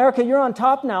 America, you're on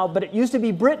top now, but it used to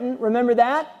be Britain. Remember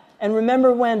that? And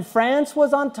remember when France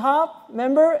was on top?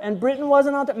 Remember? And Britain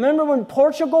wasn't on top. Remember when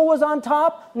Portugal was on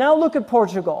top? Now look at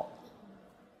Portugal.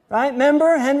 right?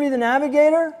 Remember Henry the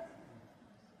Navigator?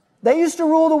 They used to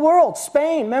rule the world.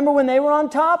 Spain, remember when they were on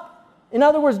top? In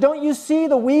other words, don't you see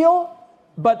the wheel?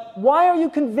 But why are you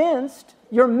convinced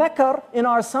your mekar in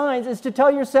our signs is to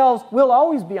tell yourselves, we'll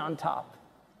always be on top?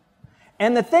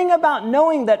 And the thing about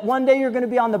knowing that one day you're going to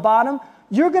be on the bottom,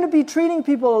 you're going to be treating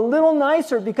people a little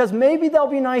nicer because maybe they'll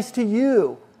be nice to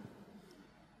you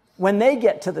when they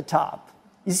get to the top.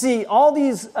 You see, all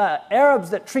these Arabs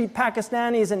that treat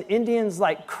Pakistanis and Indians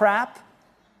like crap,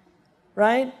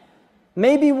 right?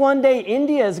 Maybe one day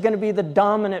India is going to be the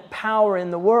dominant power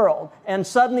in the world, and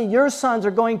suddenly your sons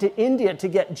are going to India to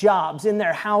get jobs in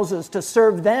their houses to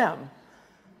serve them.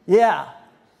 Yeah.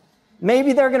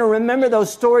 Maybe they're going to remember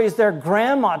those stories their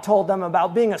grandma told them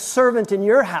about being a servant in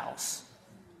your house.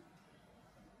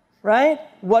 Right?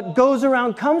 What goes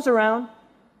around comes around.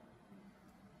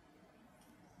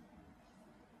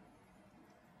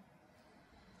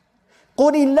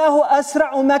 قُلِ اللَّهُ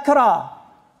أَسْرَعُ مَكْرًا.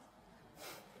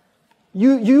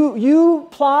 You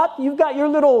plot, you've got your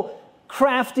little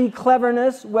crafty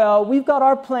cleverness. Well, we've got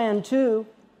our plan too.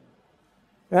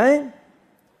 Right?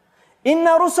 إِنَّ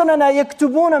رُسُلَنَا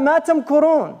يَكْتُبُونَ مَا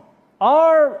تَمْكُرُونَ.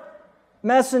 Our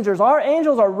messengers, our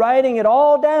angels are writing it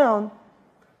all down.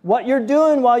 What you're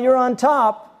doing while you're on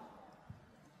top,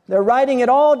 they're writing it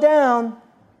all down.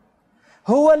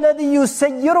 هُوَ الَّذِي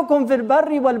يُسَيِّرُكُمْ فِي الْبَرِّ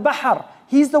وَالْبَحْرِ.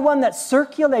 He's the one that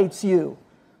circulates you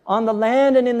on the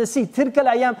land and in the sea. تِلْكَ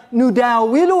الْأَيَّامِ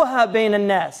نُدَاوِلُهَا بَيْنَ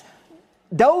النَّاسِ.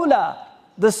 Dawla,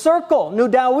 the circle,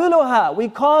 نُدَاوِلُهَا. We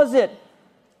cause it.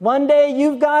 One day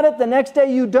you've got it, the next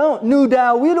day you don't.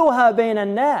 نُدَاوِلُهَا بَيْنَ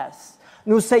النَّاسِ.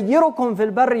 نُسَيِّرُكُمْ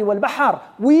فِي الْبَرِّ وَالْبَحْرِ.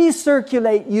 We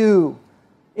circulate you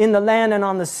in the land and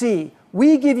on the sea.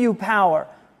 We give you power.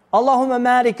 Allahumma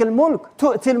malik al-mulk,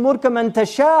 tu'ti al-mulka man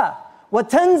tasha, wa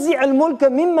tanzi' al-mulka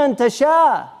mimman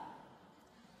tasha.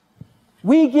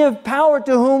 We give power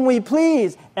to whom we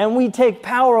please, and we take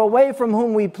power away from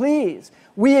whom we please.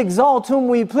 We exalt whom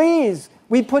we please.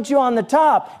 We put you on the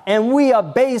top, and we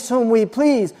abase whom we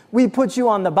please. We put you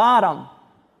on the bottom.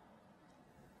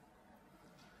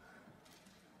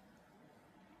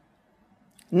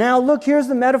 Now look, here's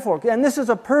the metaphor, and this is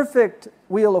a perfect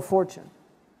wheel of fortune.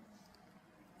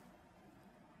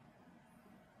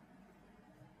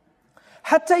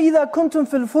 حتى إذا كنتم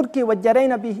في الفلك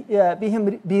وجرينا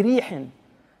بهم بريح.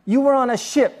 You were on a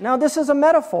ship. Now this is a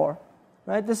metaphor,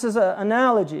 right? This is an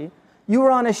analogy. You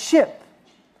were on a ship.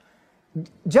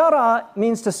 Jara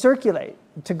means to circulate,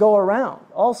 to go around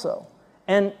also.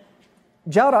 And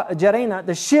jarayna,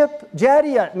 the ship,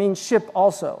 jariya means ship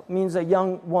also. It means a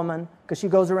young woman, because she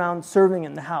goes around serving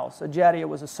in the house. A jariya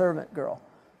was a servant girl.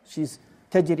 She's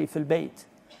tajri fil bayt.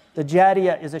 The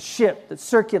jariya is a ship that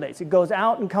circulates. It goes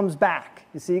out and comes back.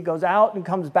 You see, it goes out and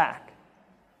comes back.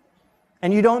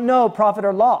 And you don't know profit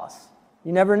or loss.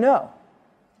 You never know.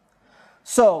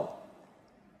 So,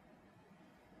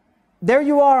 there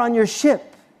you are on your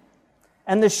ship.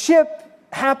 And the ship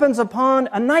happens upon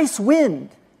a nice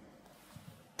wind.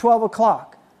 12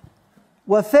 o'clock.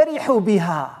 وَفَرِحُوا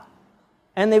بِهَا.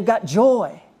 And they've got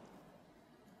joy.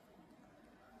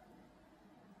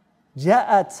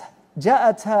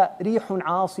 جاءتها ريح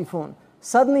عاصف.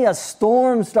 Suddenly a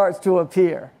storm starts to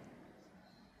appear.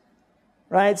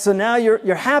 Right? So now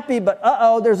you're happy, but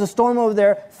there's a storm over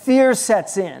there. Fear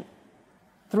sets in.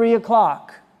 3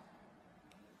 o'clock.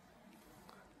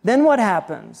 Then what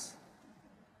happens?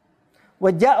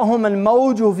 وَجَاءَهُمَ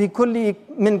الْمَوْجُ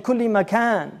مِنْ كُلِّ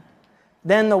مَكَانٍ.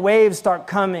 Then the waves start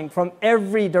coming from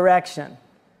every direction.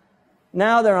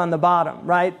 Now they're on the bottom,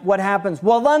 right? What happens?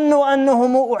 وَظَنُّوا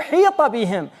أَنَّهُمْ أُحِيطَ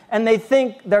بِهِمْ. And they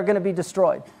think they're going to be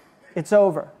destroyed. It's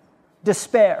over.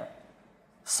 Despair,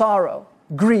 sorrow,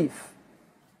 grief.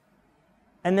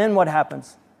 And then what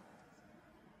happens?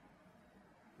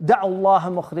 دَعُوا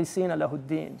اللَّهَ مُخْلِصِينَ لَهُ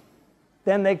الدِّينَ.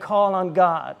 Then they call on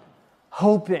God,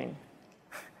 hoping.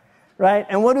 Right?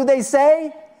 And what do they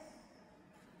say?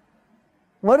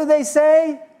 What do they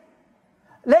say?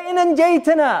 لَإِنْ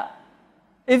أَنْجَيْتَنَا.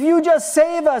 If you just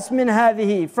save us min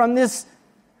hadhihi, from this,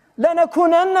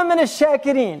 لَنَكُونَنَّ مِنَ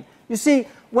الشَّاكِرِينَ. You see,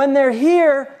 when they're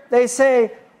here, they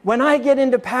say, when I get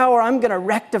into power, I'm going to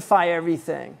rectify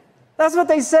everything. That's what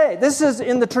they say. This is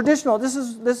in the traditional, this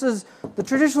is the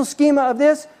traditional schema of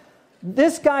this.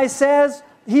 This guy says,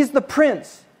 he's the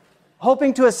prince,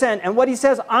 hoping to ascend. And what he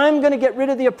says, I'm going to get rid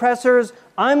of the oppressors.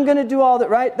 I'm going to do all that,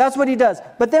 right? That's what he does.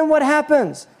 But then what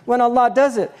happens when Allah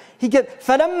does it? He gets,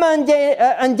 فَلَمَّا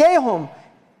أَنْجَيْهُمْ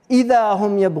إِذَا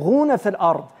هُمْ يَبْغُونَ فِي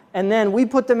الْأَرْضِ. And then we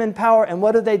put them in power, and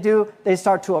what do? They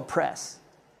start to oppress.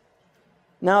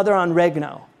 Now they're on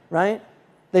regno, right?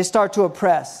 They start to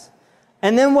oppress.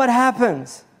 And then what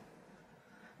happens?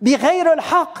 بِغَيْرِ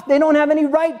الْحَقِّ. They don't have any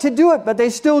right to do it, but they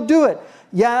still do it.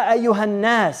 يَا أَيُّهَا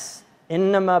النَّاسِ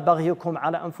إِنَّمَا بَغْيُكُمْ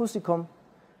عَلَى أَنفُسِكُمْ.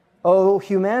 O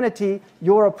humanity,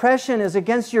 your oppression is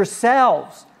against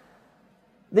yourselves.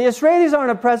 The Israelis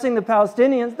aren't oppressing the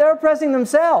Palestinians, they're oppressing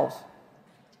themselves.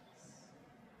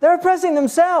 They're oppressing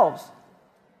themselves.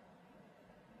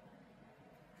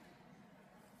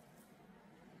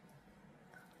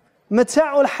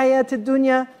 متاع الحياة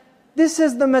الدنيا. This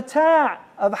is the mata'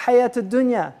 of حياة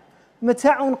الدنيا.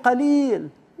 متاع قليل,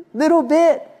 little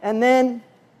bit, and then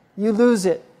you lose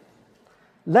it.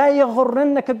 لا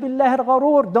يغرنك بالله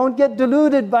الغرور. Don't get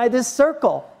deluded by this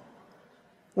circle.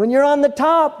 When you're on the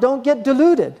top, don't get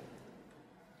deluded.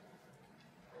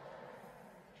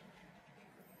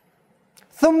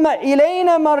 ثم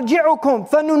إلينا مرجعكم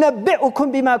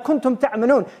فننبئكم بما كنتم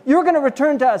تعملون. You're going to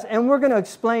return to us and we're going to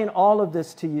explain all of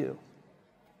this to you.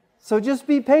 So just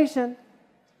be patient.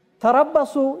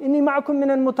 تربصوا إني معكم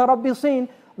من المتربصين.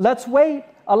 Let's wait.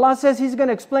 Allah says He's going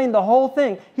to explain the whole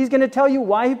thing. He's going to tell you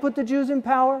why He put the Jews in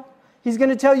power. He's going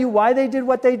to tell you why they did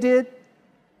what they did.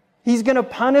 He's going to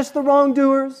punish the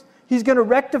wrongdoers. He's going to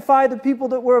rectify the people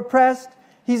that were oppressed.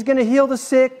 He's going to heal the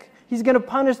sick. He's going to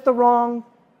punish the wrong.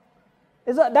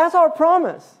 That's our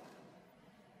promise.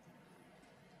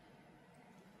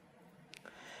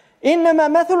 إنما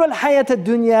مثل الحياة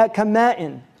الدنيا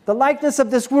كماء. The likeness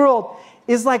of this world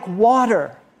is like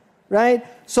water, right?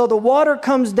 So the water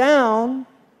comes down.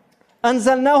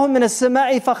 أنزلناه من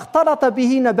السماء فاختلط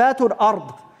به نبات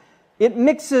الأرض. It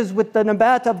mixes with the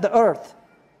nabat of the earth,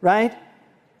 right?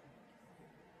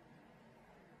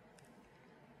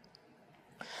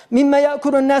 مما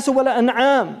يأكل الناس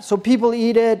والأنعام. So people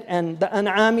eat it and the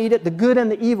an'am eat it, the good and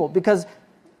the evil, because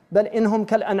بل إنهم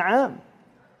كالأنعام.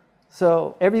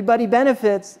 So everybody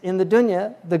benefits in the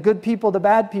dunya, the good people, the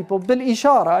bad people,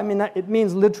 بالإشارة. I mean, it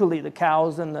means literally the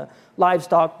cows and the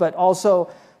livestock, but also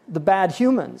the bad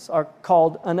humans are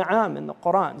called an'am in the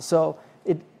Quran. So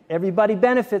everybody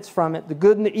benefits from it, the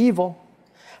good and the evil.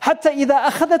 حتى إذا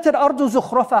أخذت الأرض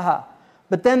زخرفها.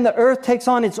 But then the earth takes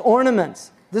on its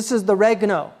ornaments. This is the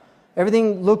regno.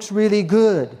 Everything looks really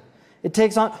good. It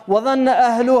takes on وَظَنَّ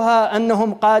أَهْلُهَا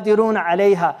أَنَّهُمْ قَادِرُونَ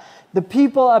عَلَيْهَا. The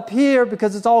people up here,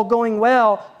 because it's all going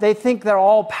well, they think they're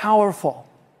all powerful.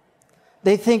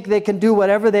 They think they can do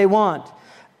whatever they want.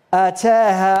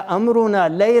 أَتَاهَا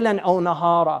أَمْرُنَا لَيْلًا أَوْ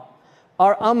نَهَارًا.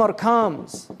 Our amr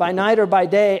comes by night or by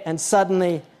day, and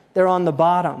suddenly they're on the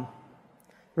bottom.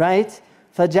 Right?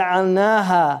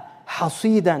 فَجَعَلْنَاهَا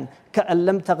حَصِيدًا كَأَن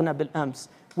لَمْ تَغْنَ بِالْأَمْسِ.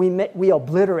 We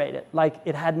obliterate it like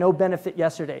it had no benefit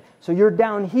yesterday. So you're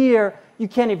down here, you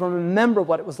can't even remember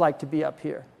what it was like to be up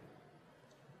here.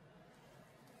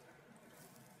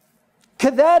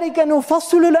 كَذَلِكَ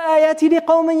نُفَصِّلُ الْآيَاتِ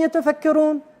لِقَوْمٍ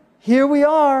يَتَفَكَّرُونَ. Here we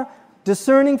are,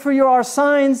 discerning for you our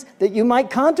signs that you might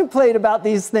contemplate about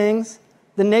these things.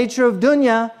 The nature of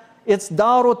dunya, it's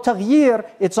daru taghyir,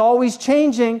 it's always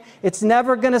changing, it's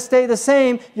never going to stay the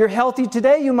same. You're healthy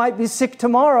today, you might be sick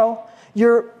tomorrow.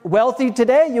 You're wealthy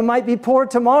today, you might be poor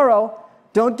tomorrow.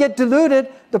 Don't get deluded.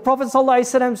 The Prophet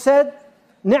ﷺ said,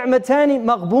 نِعْمَتَانِ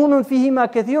مَغْبُونٌ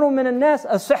فِيهِمَا كَثِيرٌ مِنَ النَّاسِ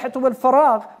الصِّحَّةُ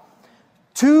وَالْفَرَاغُ.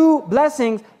 Two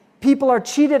blessings people are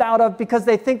cheated out of because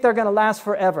they think they're going to last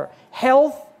forever.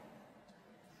 Health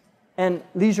and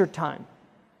leisure time.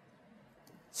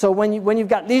 So when you've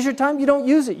got leisure time, you don't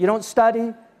use it. You don't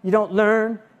study, you don't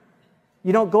learn,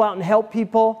 you don't go out and help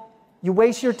people. You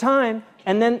waste your time,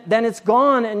 and then it's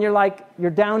gone, and you're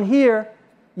down here.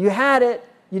 You had it,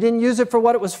 you didn't use it for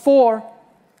what it was for.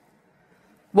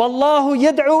 وَاللَّهُ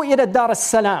يَدْعُو إِلَى الدَّارِ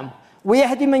السَّلَامِ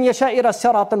وَيَهْدِي مَنْ يَشَاءُ إِلَى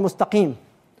الصِّرَاطِ الْمُسْتَقِيمِ.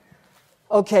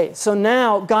 Okay, so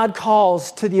now God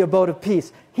calls to the abode of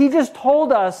peace. He just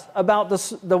told us about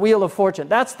the wheel of fortune.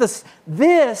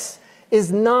 This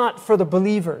is not for the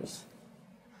believers.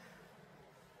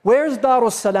 Where's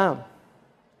Darus Salam?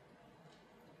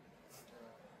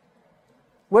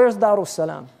 Where's Darus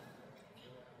Salam?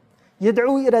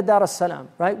 Yad'u ila Darus Salam,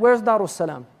 right? Where's Darus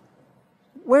Salam?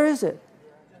 Where is it?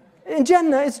 In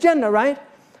Jannah, it's Jannah, right?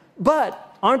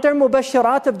 But aren't there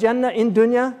mubashirat of Jannah in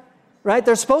dunya? Right?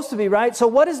 They're supposed to be, right? So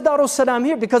what is Darus Salam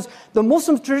here? Because the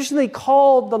Muslims traditionally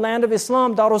called the land of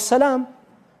Islam Darus Salam,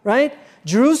 right?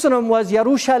 Jerusalem was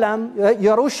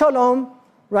Yerushalayim,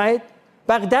 right?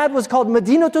 Baghdad was called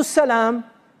Madinatus Salam,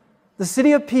 the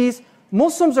city of peace.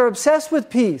 Muslims are obsessed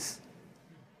with peace.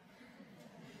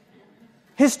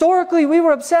 Historically, we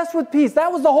were obsessed with peace.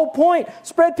 That was the whole point.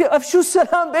 Spread peace. Afshu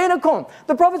salam bainakum.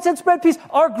 The Prophet said, spread peace.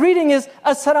 Our greeting is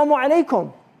Assalamu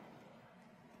alaikum.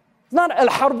 It's not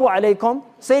Al-Harbu alaikum.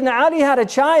 Sayyidina Ali had a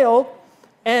child,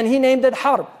 and he named it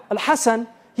Harb, Al-Hasan.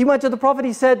 He went to the Prophet,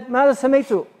 he said, ماذا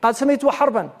سميته؟ قال سميته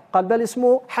حربا. قال بل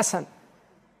اسمه حسن.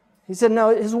 He said, no,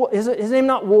 his name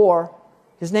not war.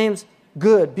 His name's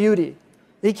good, beauty.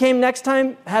 He came next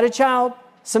time, had a child,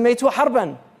 Samaytu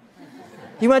Harban.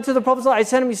 He went to the Prophet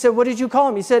ﷺ, he said, what did you call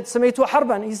him? He said, Samaytu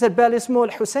Harban. He said, Bal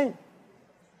ismu al-Hussein.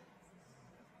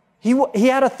 He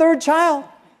had a third child.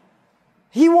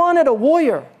 He wanted a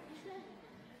warrior.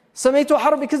 Samaytu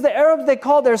Harban, because the Arabs, they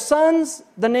call their sons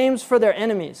the names for their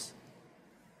enemies.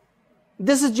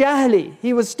 This is Jahili.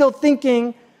 He was still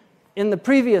thinking in the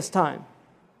previous time.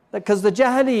 Because the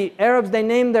Jahili Arabs, they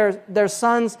name their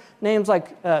sons names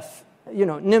like,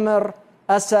 Nimr,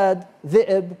 Asad,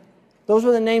 Dhi'ib. Those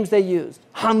were the names they used.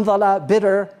 Hanzala,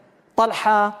 bitter,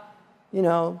 Talha,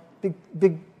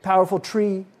 big powerful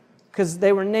tree. Because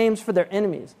they were names for their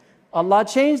enemies. Allah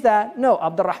changed that. No,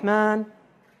 Abdurrahman,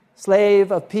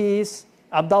 slave of peace.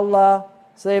 Abdullah,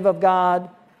 slave of God.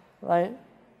 Right?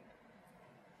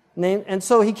 And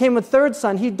so he came with third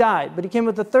son. He died. But he came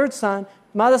with the third son.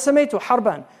 ماذا سميته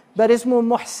حربا but اسمه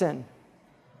محسن.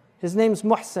 His name's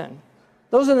Muhsin.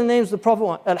 Those are the names the Prophet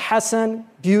wanted. Al-Hasan,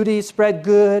 beauty, spread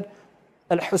good.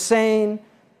 Al-Hussein,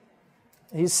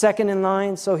 he's second in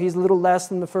line, so he's a little less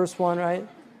than the first one, right?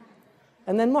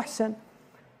 And then Muhsin.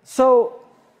 So,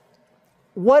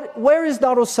 where is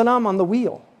Darus Salam on the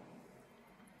wheel?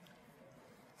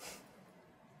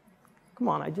 Come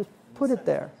on, I just put it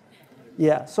there.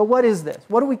 Yeah, so what is this?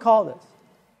 What do we call this?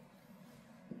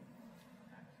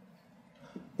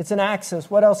 It's an axis.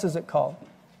 What else is it called?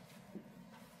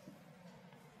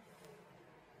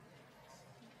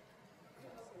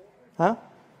 Huh?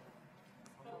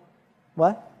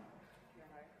 What?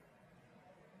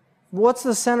 What's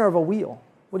the center of a wheel?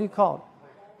 What do you call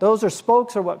it? Those are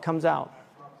spokes or what comes out?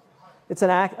 It's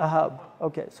a hub.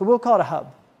 Okay, so we'll call it a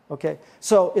hub. Okay,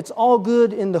 so it's all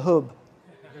good in the hub.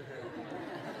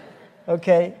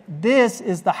 Okay, this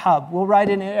is the hub. We'll write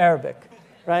it in Arabic,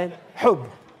 right? Hub.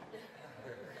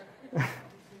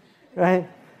 Right?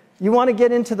 You want to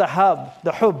get into the hub,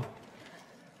 the hub,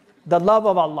 the love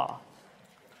of Allah.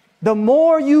 The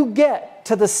more you get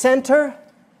to the center,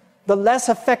 the less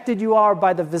affected you are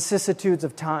by the vicissitudes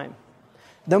of time.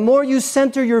 The more you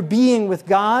center your being with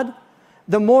God,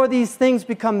 the more these things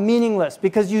become meaningless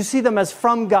because you see them as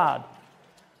from God.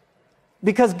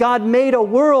 Because God made a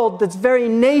world that's very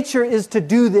nature is to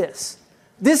do this.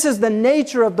 This is the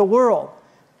nature of the world.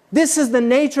 This is the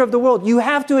nature of the world. You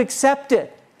have to accept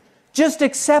it. Just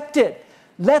accept it.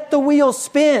 Let the wheel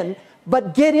spin,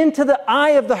 but get into the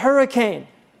eye of the hurricane.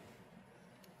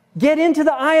 Get into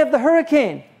the eye of the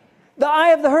hurricane. The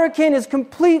eye of the hurricane is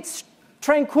complete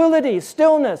tranquility,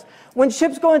 stillness. When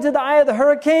ships go into the eye of the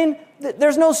hurricane,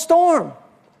 there's no storm.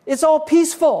 It's all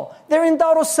peaceful. They're in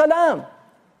Darus Salam.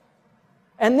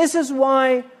 And this is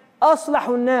why أصلح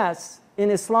الناس in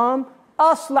Islam,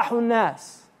 أصلح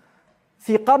الناس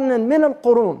في قرن من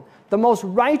القرون, the most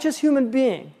righteous human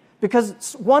being,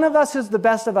 because one of us is the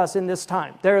best of us in this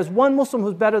time. There is one Muslim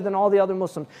who's better than all the other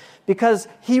Muslims because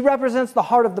he represents the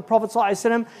heart of the Prophet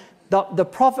ﷺ. The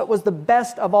Prophet was the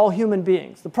best of all human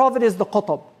beings. The Prophet is the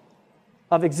qutb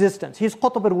of existence. He's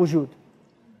qutb al-wujud.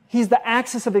 He's the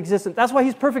axis of existence. That's why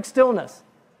he's perfect stillness.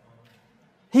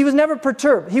 He was never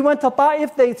perturbed. He went to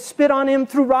Ta'if, they spit on him,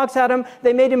 threw rocks at him,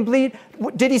 they made him bleed.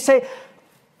 Did he say,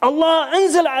 Allah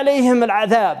anzal alayhim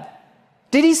al-adhab?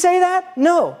 Did he say that?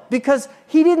 No, because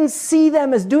he didn't see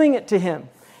them as doing it to him.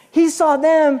 He saw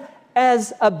them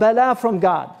as a bala from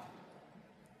God.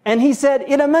 And he said,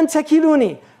 إِلَى مَنْ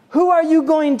تَكِلُونِي? Who are you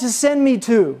going to send me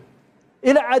to?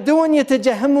 إِلَى عَدُوًا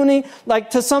يَتَجَهَّمُنِي?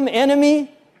 Like to some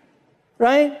enemy,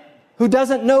 right? Who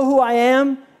doesn't know who I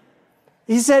am?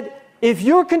 He said, if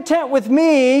you're content with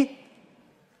me,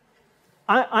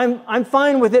 I'm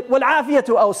fine with it. وَالْعَافِيَةُ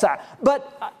أَوْسَعُ.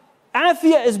 But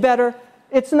afiyah is better.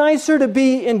 It's nicer to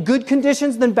be in good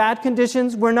conditions than bad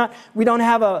conditions. We don't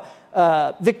have a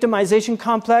victimization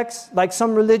complex like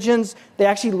some religions. They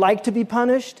actually like to be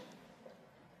punished,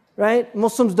 right?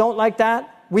 Muslims don't like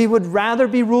that. We would rather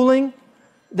be ruling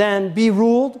than be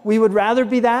ruled. We would rather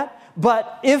be that.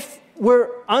 But if we're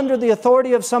under the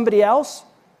authority of somebody else,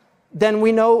 then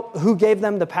we know who gave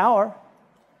them the power.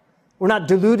 We're not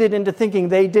deluded into thinking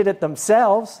they did it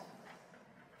themselves,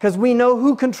 because we know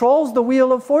who controls the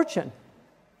wheel of fortune.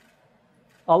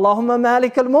 Allahumma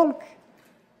malik al-mulk.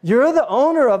 You're the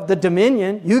owner of the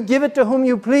dominion. You give it to whom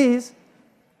you please.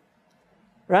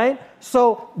 Right?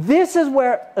 So this is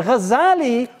where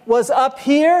Ghazali was up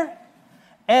here,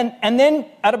 and then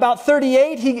at about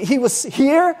 38 he was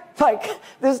here, like,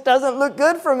 this doesn't look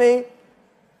good for me.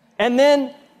 And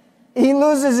then he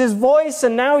loses his voice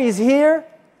and now he's here.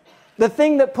 The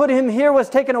thing that put him here was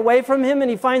taken away from him and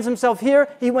he finds himself here.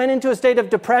 He went into a state of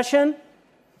depression.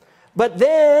 But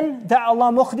then, Da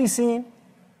Allah mukhlisin,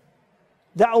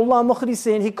 Da'ullah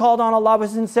mukhlisin. He called on Allah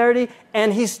with sincerity,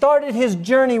 and he started his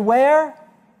journey where?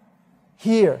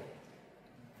 Here,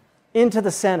 into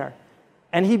the center.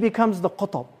 And he becomes the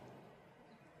qutb.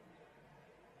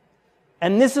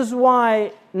 And this is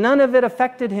why none of it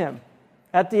affected him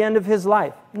at the end of his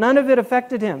life. None of it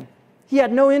affected him. He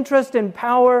had no interest in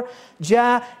power,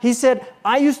 jah. He said,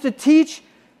 I used to teach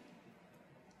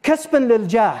kasban lil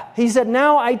jah. He said,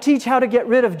 now I teach how to get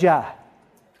rid of jah.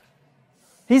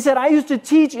 He said, I used to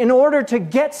teach in order to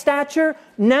get stature.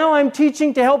 Now I'm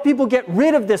teaching to help people get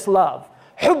rid of this love.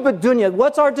 Hubb ad-dunya.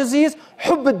 What's our disease?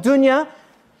 Hubb ad-dunya.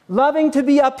 Loving to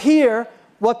be up here.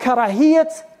 Wa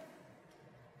karahiyat.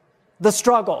 The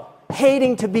struggle.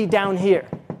 Hating to be down here.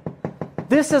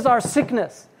 This is our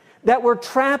sickness. That we're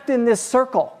trapped in this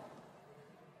circle.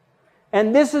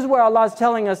 And this is where Allah is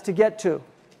telling us to get to.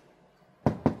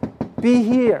 Be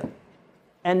here.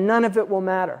 And none of it will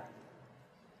matter.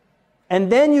 And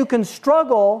then you can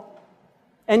struggle,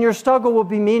 and your struggle will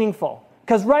be meaningful.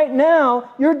 Because right now,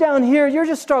 you're down here, you're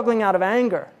just struggling out of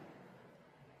anger.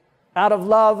 Out of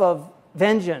love of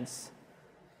vengeance.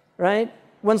 Right?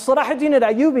 When Salahuddin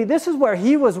al-Ayyubi, this is where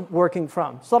he was working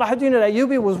from. Salahuddin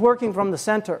al-Ayyubi was working from the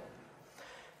center.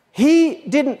 He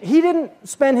didn't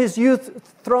spend his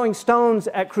youth throwing stones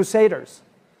at crusaders.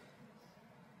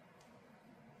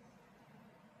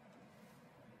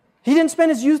 He didn't spend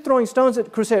his youth throwing stones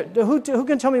at crusaders. Who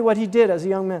can tell me what he did as a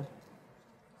young man?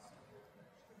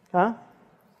 Huh?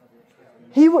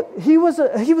 He was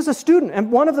a student,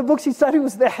 and one of the books he studied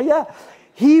was the Ihya.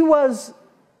 He was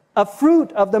a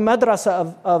fruit of the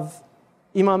madrasa of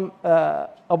Imam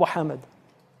Abu Hamid.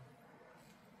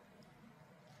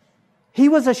 He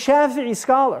was a Shafi'i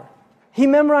scholar. He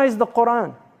memorized the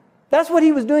Quran. That's what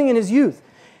he was doing in his youth.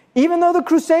 Even though the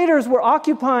Crusaders were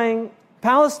occupying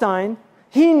Palestine,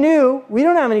 he knew we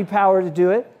don't have any power to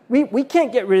do it. We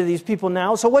can't get rid of these people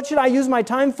now. So what should I use my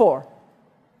time for?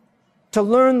 To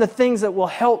learn the things that will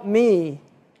help me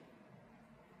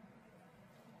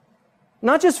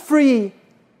not just free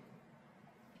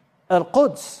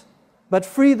Al-Quds, but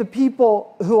free the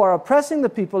people who are oppressing the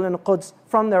people in Al-Quds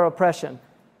from their oppression.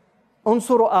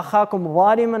 Unsuru akhakum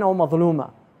zaliman aw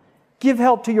madhluma. Give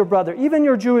help to your brother, even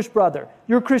your Jewish brother,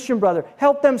 your Christian brother.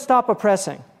 Help them stop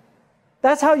oppressing.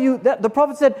 That's how the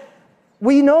Prophet said,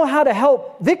 we know how to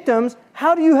help victims.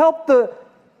 How do you help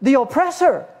the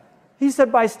oppressor? He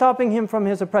said, by stopping him from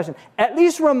his oppression. At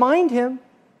least remind him.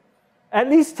 At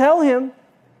least tell him,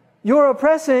 you're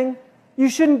oppressing. You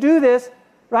shouldn't do this.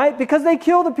 Right? Because they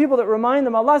kill the people that remind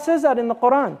them. Allah says that in the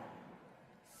Quran.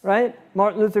 Right?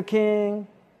 Martin Luther King,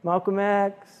 Malcolm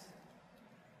X.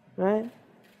 Right?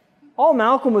 All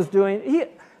Malcolm was doing,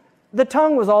 the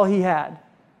tongue was all he had.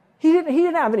 He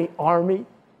didn't have any army.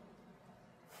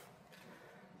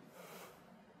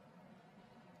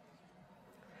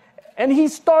 And he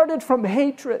started from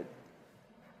hatred.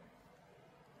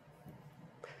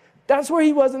 That's where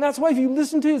he was, and that's why if you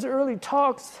listen to his early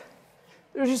talks,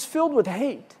 they're just filled with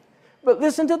hate. But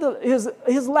listen to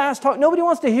his last talk. Nobody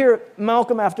wants to hear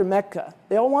Malcolm after Mecca.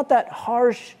 They all want that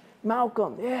harsh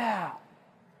Malcolm. Yeah.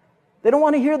 They don't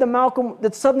want to hear the Malcolm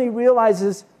that suddenly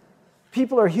realizes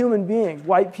people are human beings.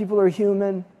 White people are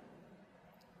human.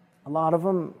 A lot of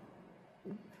them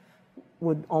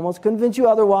would almost convince you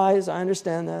otherwise. I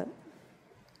understand that.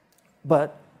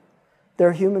 But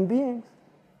they're human beings.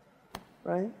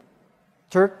 Right?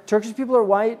 Turkish people are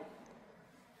white.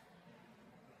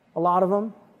 A lot of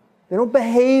them. They don't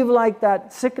behave like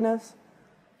that sickness,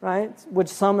 right? Which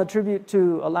some attribute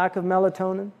to a lack of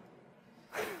melatonin.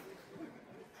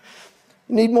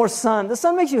 You need more sun. The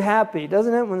sun makes you happy,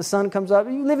 doesn't it? When the sun comes up.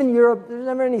 You live in Europe, there's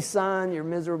never any sun, you're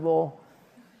miserable.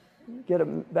 You get a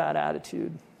bad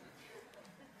attitude.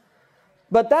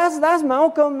 But that's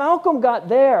Malcolm. Malcolm got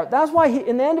there. That's why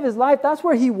in the end of his life, that's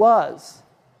where he was.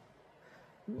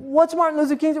 What's Martin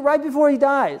Luther King said right before he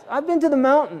dies? I've been to the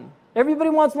mountain. Everybody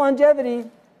wants longevity.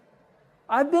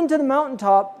 I've been to the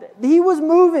mountaintop. He was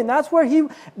moving. That's where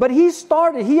but he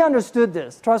started. He understood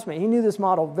this. Trust me, he knew this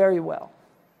model very well.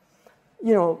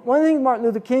 You know, one of the things Martin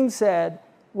Luther King said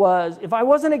was, if I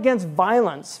wasn't against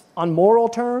violence on moral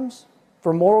terms,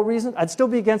 for moral reasons, I'd still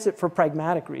be against it for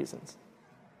pragmatic reasons.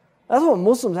 That's what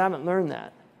Muslims haven't learned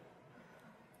that.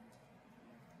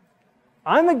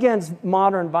 I'm against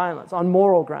modern violence on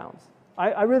moral grounds.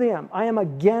 I really am. I am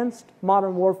against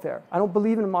modern warfare. I don't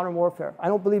believe in modern warfare. I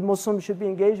don't believe Muslims should be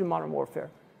engaged in modern warfare.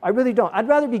 I really don't. I'd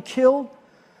rather be killed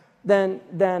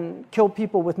than kill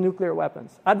people with nuclear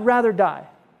weapons. I'd rather die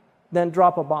than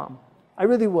drop a bomb. I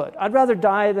really would. I'd rather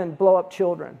die than blow up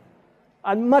children.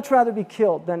 I'd much rather be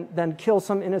killed than kill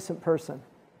some innocent person.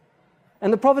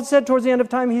 And the Prophet said towards the end of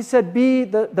time, he said, be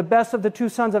the best of the two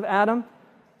sons of Adam,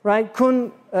 right?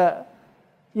 Kun,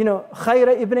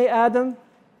 khayra ibn Adam,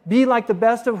 be like the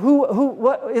best of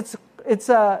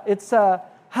it's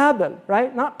Habil,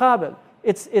 right? Not Qabil.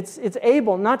 It's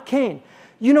Abel, not Cain.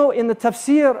 You know, in the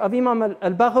tafsir of Imam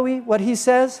Al-Baghawi, what he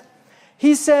says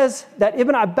that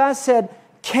Ibn Abbas said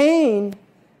Cain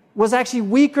was actually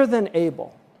weaker than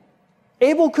Abel.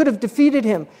 Abel could have defeated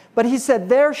him, but he said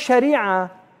their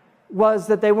sharia was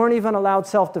that they weren't even allowed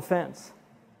self-defense.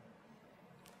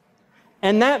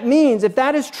 And that means, if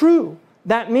that is true,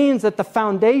 that means that the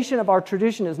foundation of our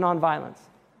tradition is nonviolence.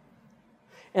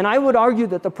 And I would argue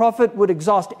that the Prophet would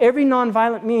exhaust every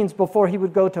nonviolent means before he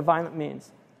would go to violent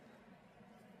means.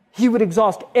 He would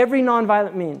exhaust every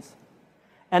nonviolent means.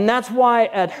 And that's why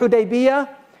at Hudaybiyah,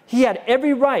 he had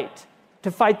every right to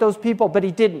fight those people, but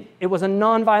he didn't. It was a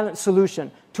nonviolent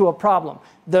solution to a problem.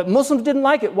 The Muslims didn't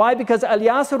like it. Why? Because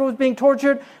Al-Yasir was being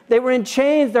tortured. They were in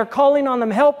chains. They're calling on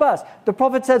them, help us. The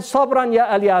Prophet said, Sabran ya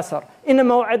Al-Yasir, inna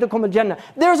maw'idukum al-jannah.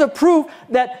 There's a proof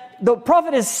that the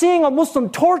Prophet is seeing a Muslim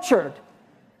tortured,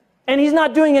 and he's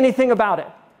not doing anything about it.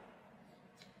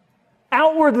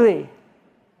 Outwardly,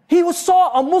 he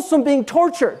saw a Muslim being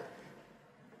tortured,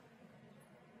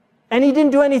 and he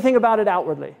didn't do anything about it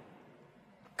outwardly.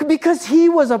 Because he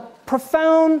was a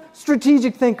profound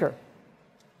strategic thinker.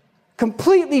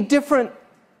 Completely different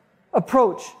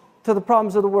approach to the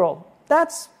problems of the world.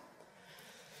 That's,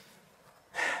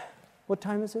 what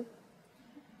time is it?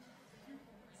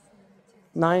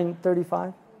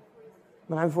 9:35?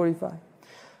 9:45?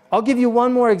 I'll give you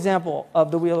one more example of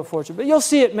the Wheel of Fortune, but you'll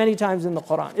see it many times in the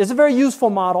Quran. It's a very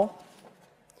useful model,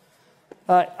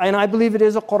 and I believe it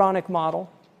is a Quranic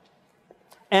model.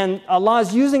 And Allah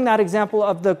is using that example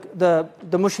of the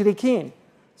mushrikeen.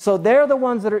 So they're the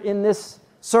ones that are in this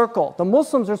circle. The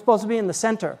Muslims are supposed to be in the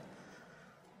center.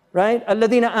 Right?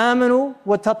 الَّذِينَ آمَنُوا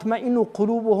وَتَطْمَئِنُّ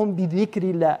قُلُوبُهُمْ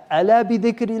بِذِكْرِ اللَّهِ أَلَا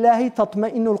بِذِكْرِ اللَّهِ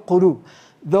تَطْمَئِنُّ الْقُلُوبِ.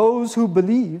 Those who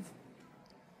believe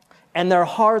and their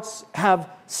hearts have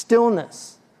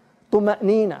stillness,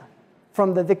 طُمَأْنِينَ,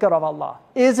 from the dhikr of Allah.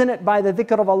 Isn't it by the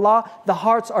dhikr of Allah the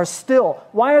hearts are still?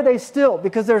 Why are they still?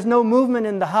 Because there's no movement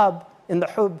in the hub. In the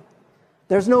hub.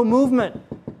 There's no movement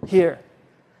here.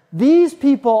 These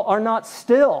people are not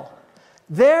still.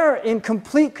 They're in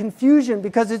complete confusion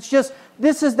because it's just,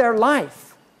 this is their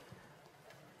life.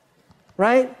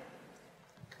 Right?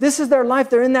 This is their life.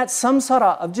 They're in that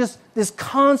samsara of just this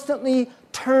constantly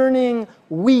turning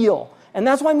wheel. And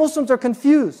that's why Muslims are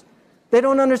confused. They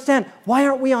don't understand. Why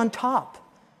aren't we on top?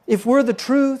 If we're the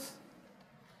truth,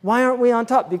 why aren't we on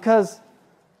top? Because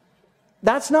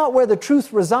that's not where the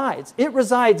truth resides. It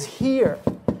resides here.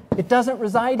 It doesn't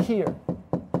reside here.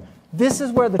 This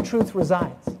is where the truth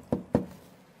resides.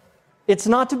 It's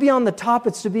not to be on the top,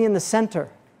 it's to be in the center.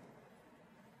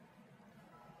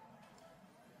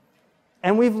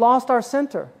 And we've lost our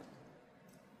center.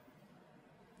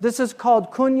 This is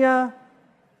called kunya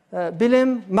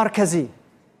bilim markazi.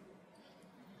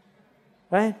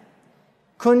 Right?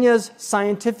 Kunya's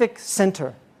scientific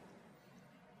center.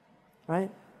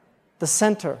 Right? The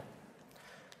center.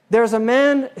 There's a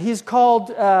man, he's called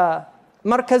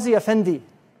Markazi Effendi.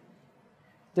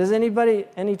 Does anybody,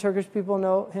 any Turkish people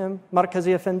know him?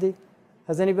 Markazi Effendi?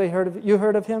 Has anybody heard of, you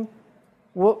heard of him?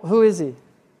 Who is he?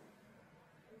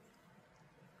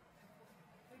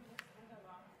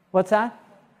 What's that?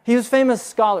 He was a famous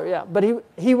scholar, yeah. But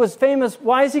he was famous,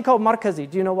 why is he called Markazi?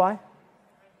 Do you know why?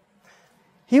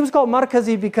 He was called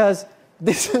Markazi because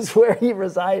this is where he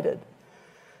resided.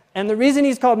 And the reason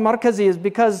he's called Markazi is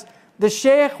because the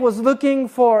Shaykh was looking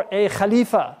for a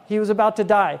Khalifa. He was about to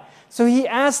die. So he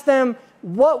asked them,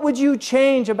 what would you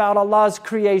change about Allah's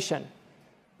creation?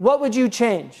 What would you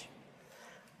change?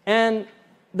 And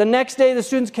the next day the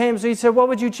students came, so he said, what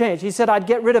would you change? He said, I'd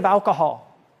get rid of alcohol.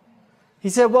 He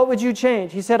said, what would you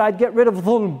change? He said, I'd get rid of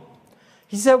dhulm.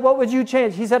 He said, what would you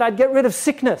change? He said, I'd get rid of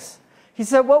sickness. He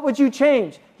said, what would you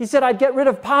change? He said, I'd get rid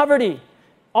of poverty.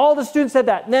 All the students said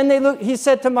that. And then he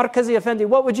said to Markazi Effendi,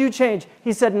 what would you change?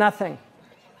 He said, nothing.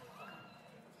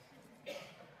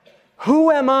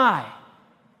 Who am I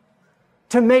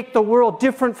to make the world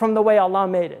different from the way Allah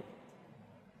made it?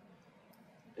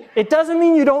 It doesn't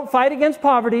mean you don't fight against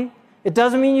poverty. It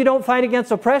doesn't mean you don't fight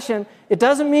against oppression. It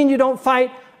doesn't mean you don't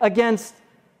fight against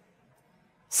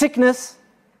sickness.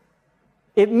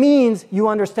 It means you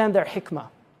understand their hikmah.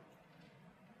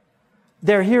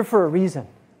 They're here for a reason.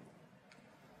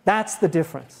 That's the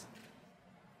difference.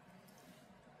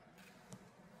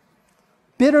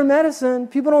 Bitter medicine,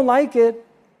 people don't like it.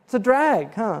 It's a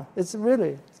drag, huh? It's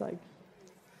like,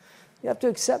 you have to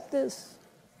accept this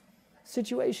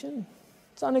situation.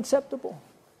 It's unacceptable.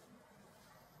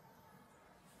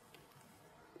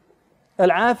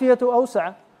 Al-afiyatu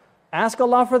awsa'. Ask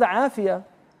Allah for the afiyah.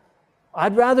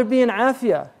 I'd rather be in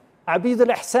afiyah. Abid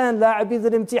al-ihsan, la abid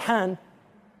al-imtihan.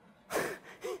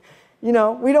 You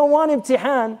know, we don't want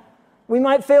imtihan. We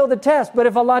might fail the test, but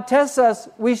if Allah tests us,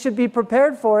 we should be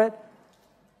prepared for it.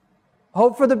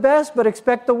 Hope for the best, but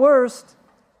expect the worst.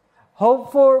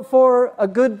 Hope for a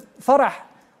good farah.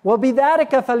 وَبِذَلِكَ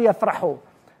فَلْيَفْرَحُوا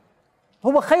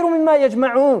هُوَ خَيْرٌ مِمَّا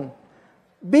يَجْمَعُونَ.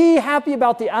 Be happy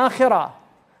about the akhirah.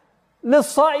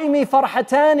 لِلصَّائِمِ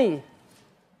فَرْحَتَانِ.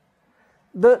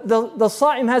 The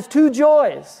Sa'im has two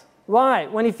joys. Why?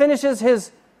 When he finishes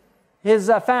his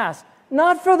fast.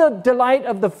 Not for the delight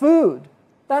of the food.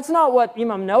 That's not what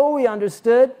Imam Nawawi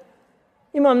understood.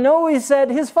 Imam Nawawi said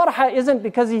his farha isn't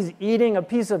because he's eating a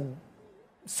piece of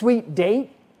sweet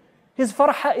date. His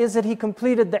farha is that he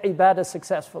completed the ibadah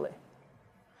successfully.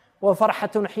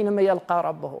 وَفَرْحَةٌ حِينَمَا يَلْقَى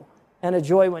رَبَّهُ. And a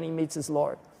joy when he meets his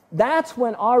Lord. That's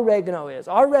when our regno is.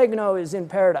 Our regno is in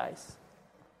paradise.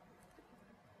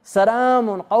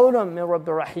 Salamun qawlan min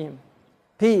Rabbir Rahim.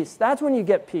 Peace. That's when you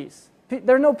get peace.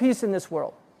 There's no peace in this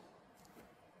world.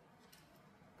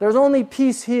 There's only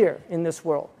peace here in this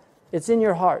world. It's in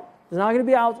your heart. There's not going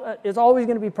to be it's always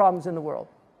going to be problems in the world.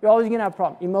 You're always going to have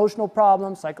problems. Emotional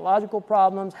problems, psychological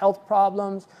problems, health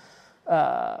problems,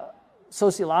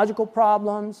 sociological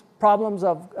problems, problems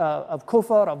of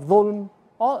kufr, of dhulm,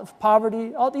 of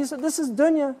poverty. All these. This is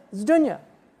dunya. It's dunya.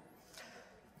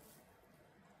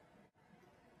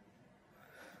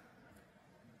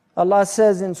 Allah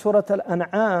says in Surah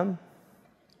Al-An'am,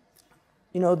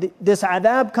 you know, this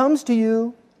adab comes to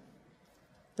you,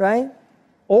 right?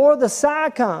 Or the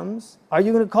sa'a comes. Are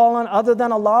you going to call on other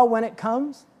than Allah when it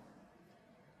comes?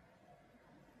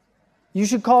 You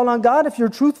should call on God if you're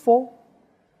truthful,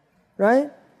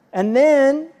 right? And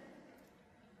then,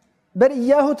 بَلْ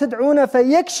إِيَّاهُ تَدْعُونَ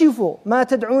فَيَكْشِفُ مَا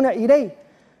تَدْعُونَ إِلَيْهِ.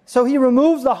 So he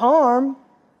removes the harm,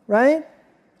 right?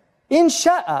 In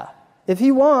sha'a, if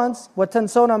he wants,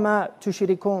 وَتَنْسَوْنَ مَا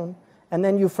تُشْرِكُونَ. And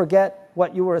then you forget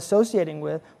what you were associating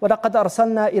with. وَلَقَدْ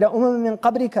أَرْسَلْنَا إِلَى أُمَمٍ مِّن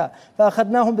قَبْلِكَ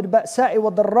فَأَخَذْنَاهُم بِالْبَأْسَاءِ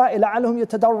وَالضَّرَّاءِ لَعَلَّهُمْ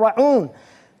يَتَضَرَّعُونَ.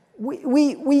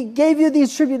 We gave you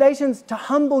these tribulations to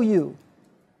humble you.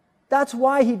 That's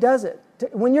why he does it.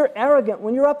 When you're arrogant,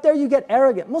 when you're up there, you get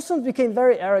arrogant. Muslims became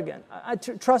very arrogant.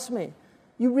 Trust me.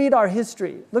 You read our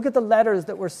history. Look at the letters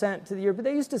that were sent to the Europe.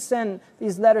 They used to send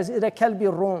these letters, إِلَى كَلْبِ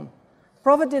الرُّومِ. The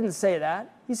Prophet didn't say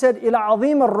that. He said, إِلَى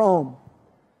عَظِيمَ الرُّومِ.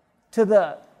 To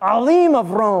the Alim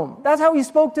of Rome. That's how he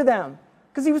spoke to them.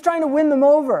 Because he was trying to win them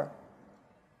over.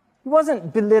 He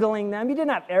wasn't belittling them. He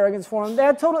didn't have arrogance for them. They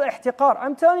had total ihtiqar.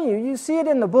 I'm telling you, you see it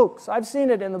in the books. I've seen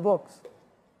it in the books.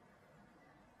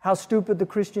 How stupid the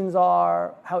Christians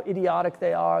are, how idiotic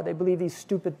they are. They believe these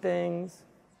stupid things.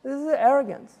 This is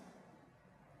arrogance.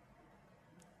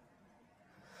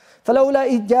 فَلَوْلَا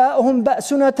إِذْ جَاءَهُمْ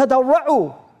بَأْسُنَا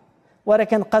تَضَرَّعُوا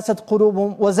وَلَكِنْ قَسَتْ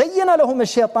قُلُوبُهُمْ وَزَيَّنَ لَهُمُ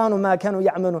الشَّيْطَانُ مَا كَانُوا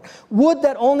يَعْمَلُونَ. Would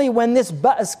that only when this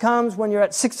ba's comes, when you're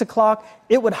at 6 o'clock,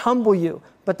 it would humble you.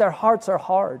 But their hearts are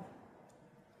hard.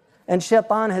 And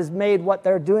shaitan has made what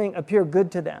they're doing appear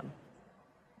good to them.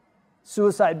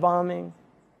 Suicide bombing.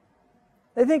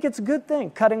 They think it's a good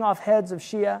thing. Cutting off heads of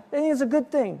Shia. They think it's a good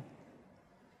thing.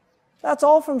 That's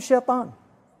all from shaitan.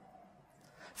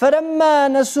 فَلَمَّا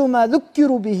نَسُوا مَا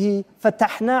ذُكِّرُوا بِهِ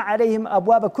فَتَحْنَا عَلَيْهِمْ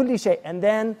أَبْوَابَ كُلِّ شَيْءٍ. And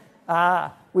then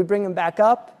we bring them back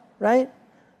up, right?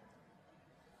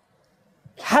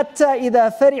 حَتَّى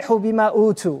إِذَا فَرِحُوا بِمَا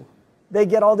أُوتُوا. They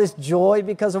get all this joy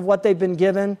because of what they've been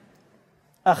given.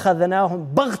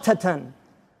 أَخَذْنَاهُمْ بَغْتَةً.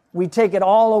 We take it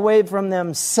all away from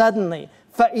them suddenly.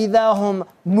 فَإِذَا هُمْ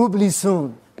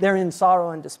مُبْلِسُونَ. They're in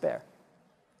sorrow and despair.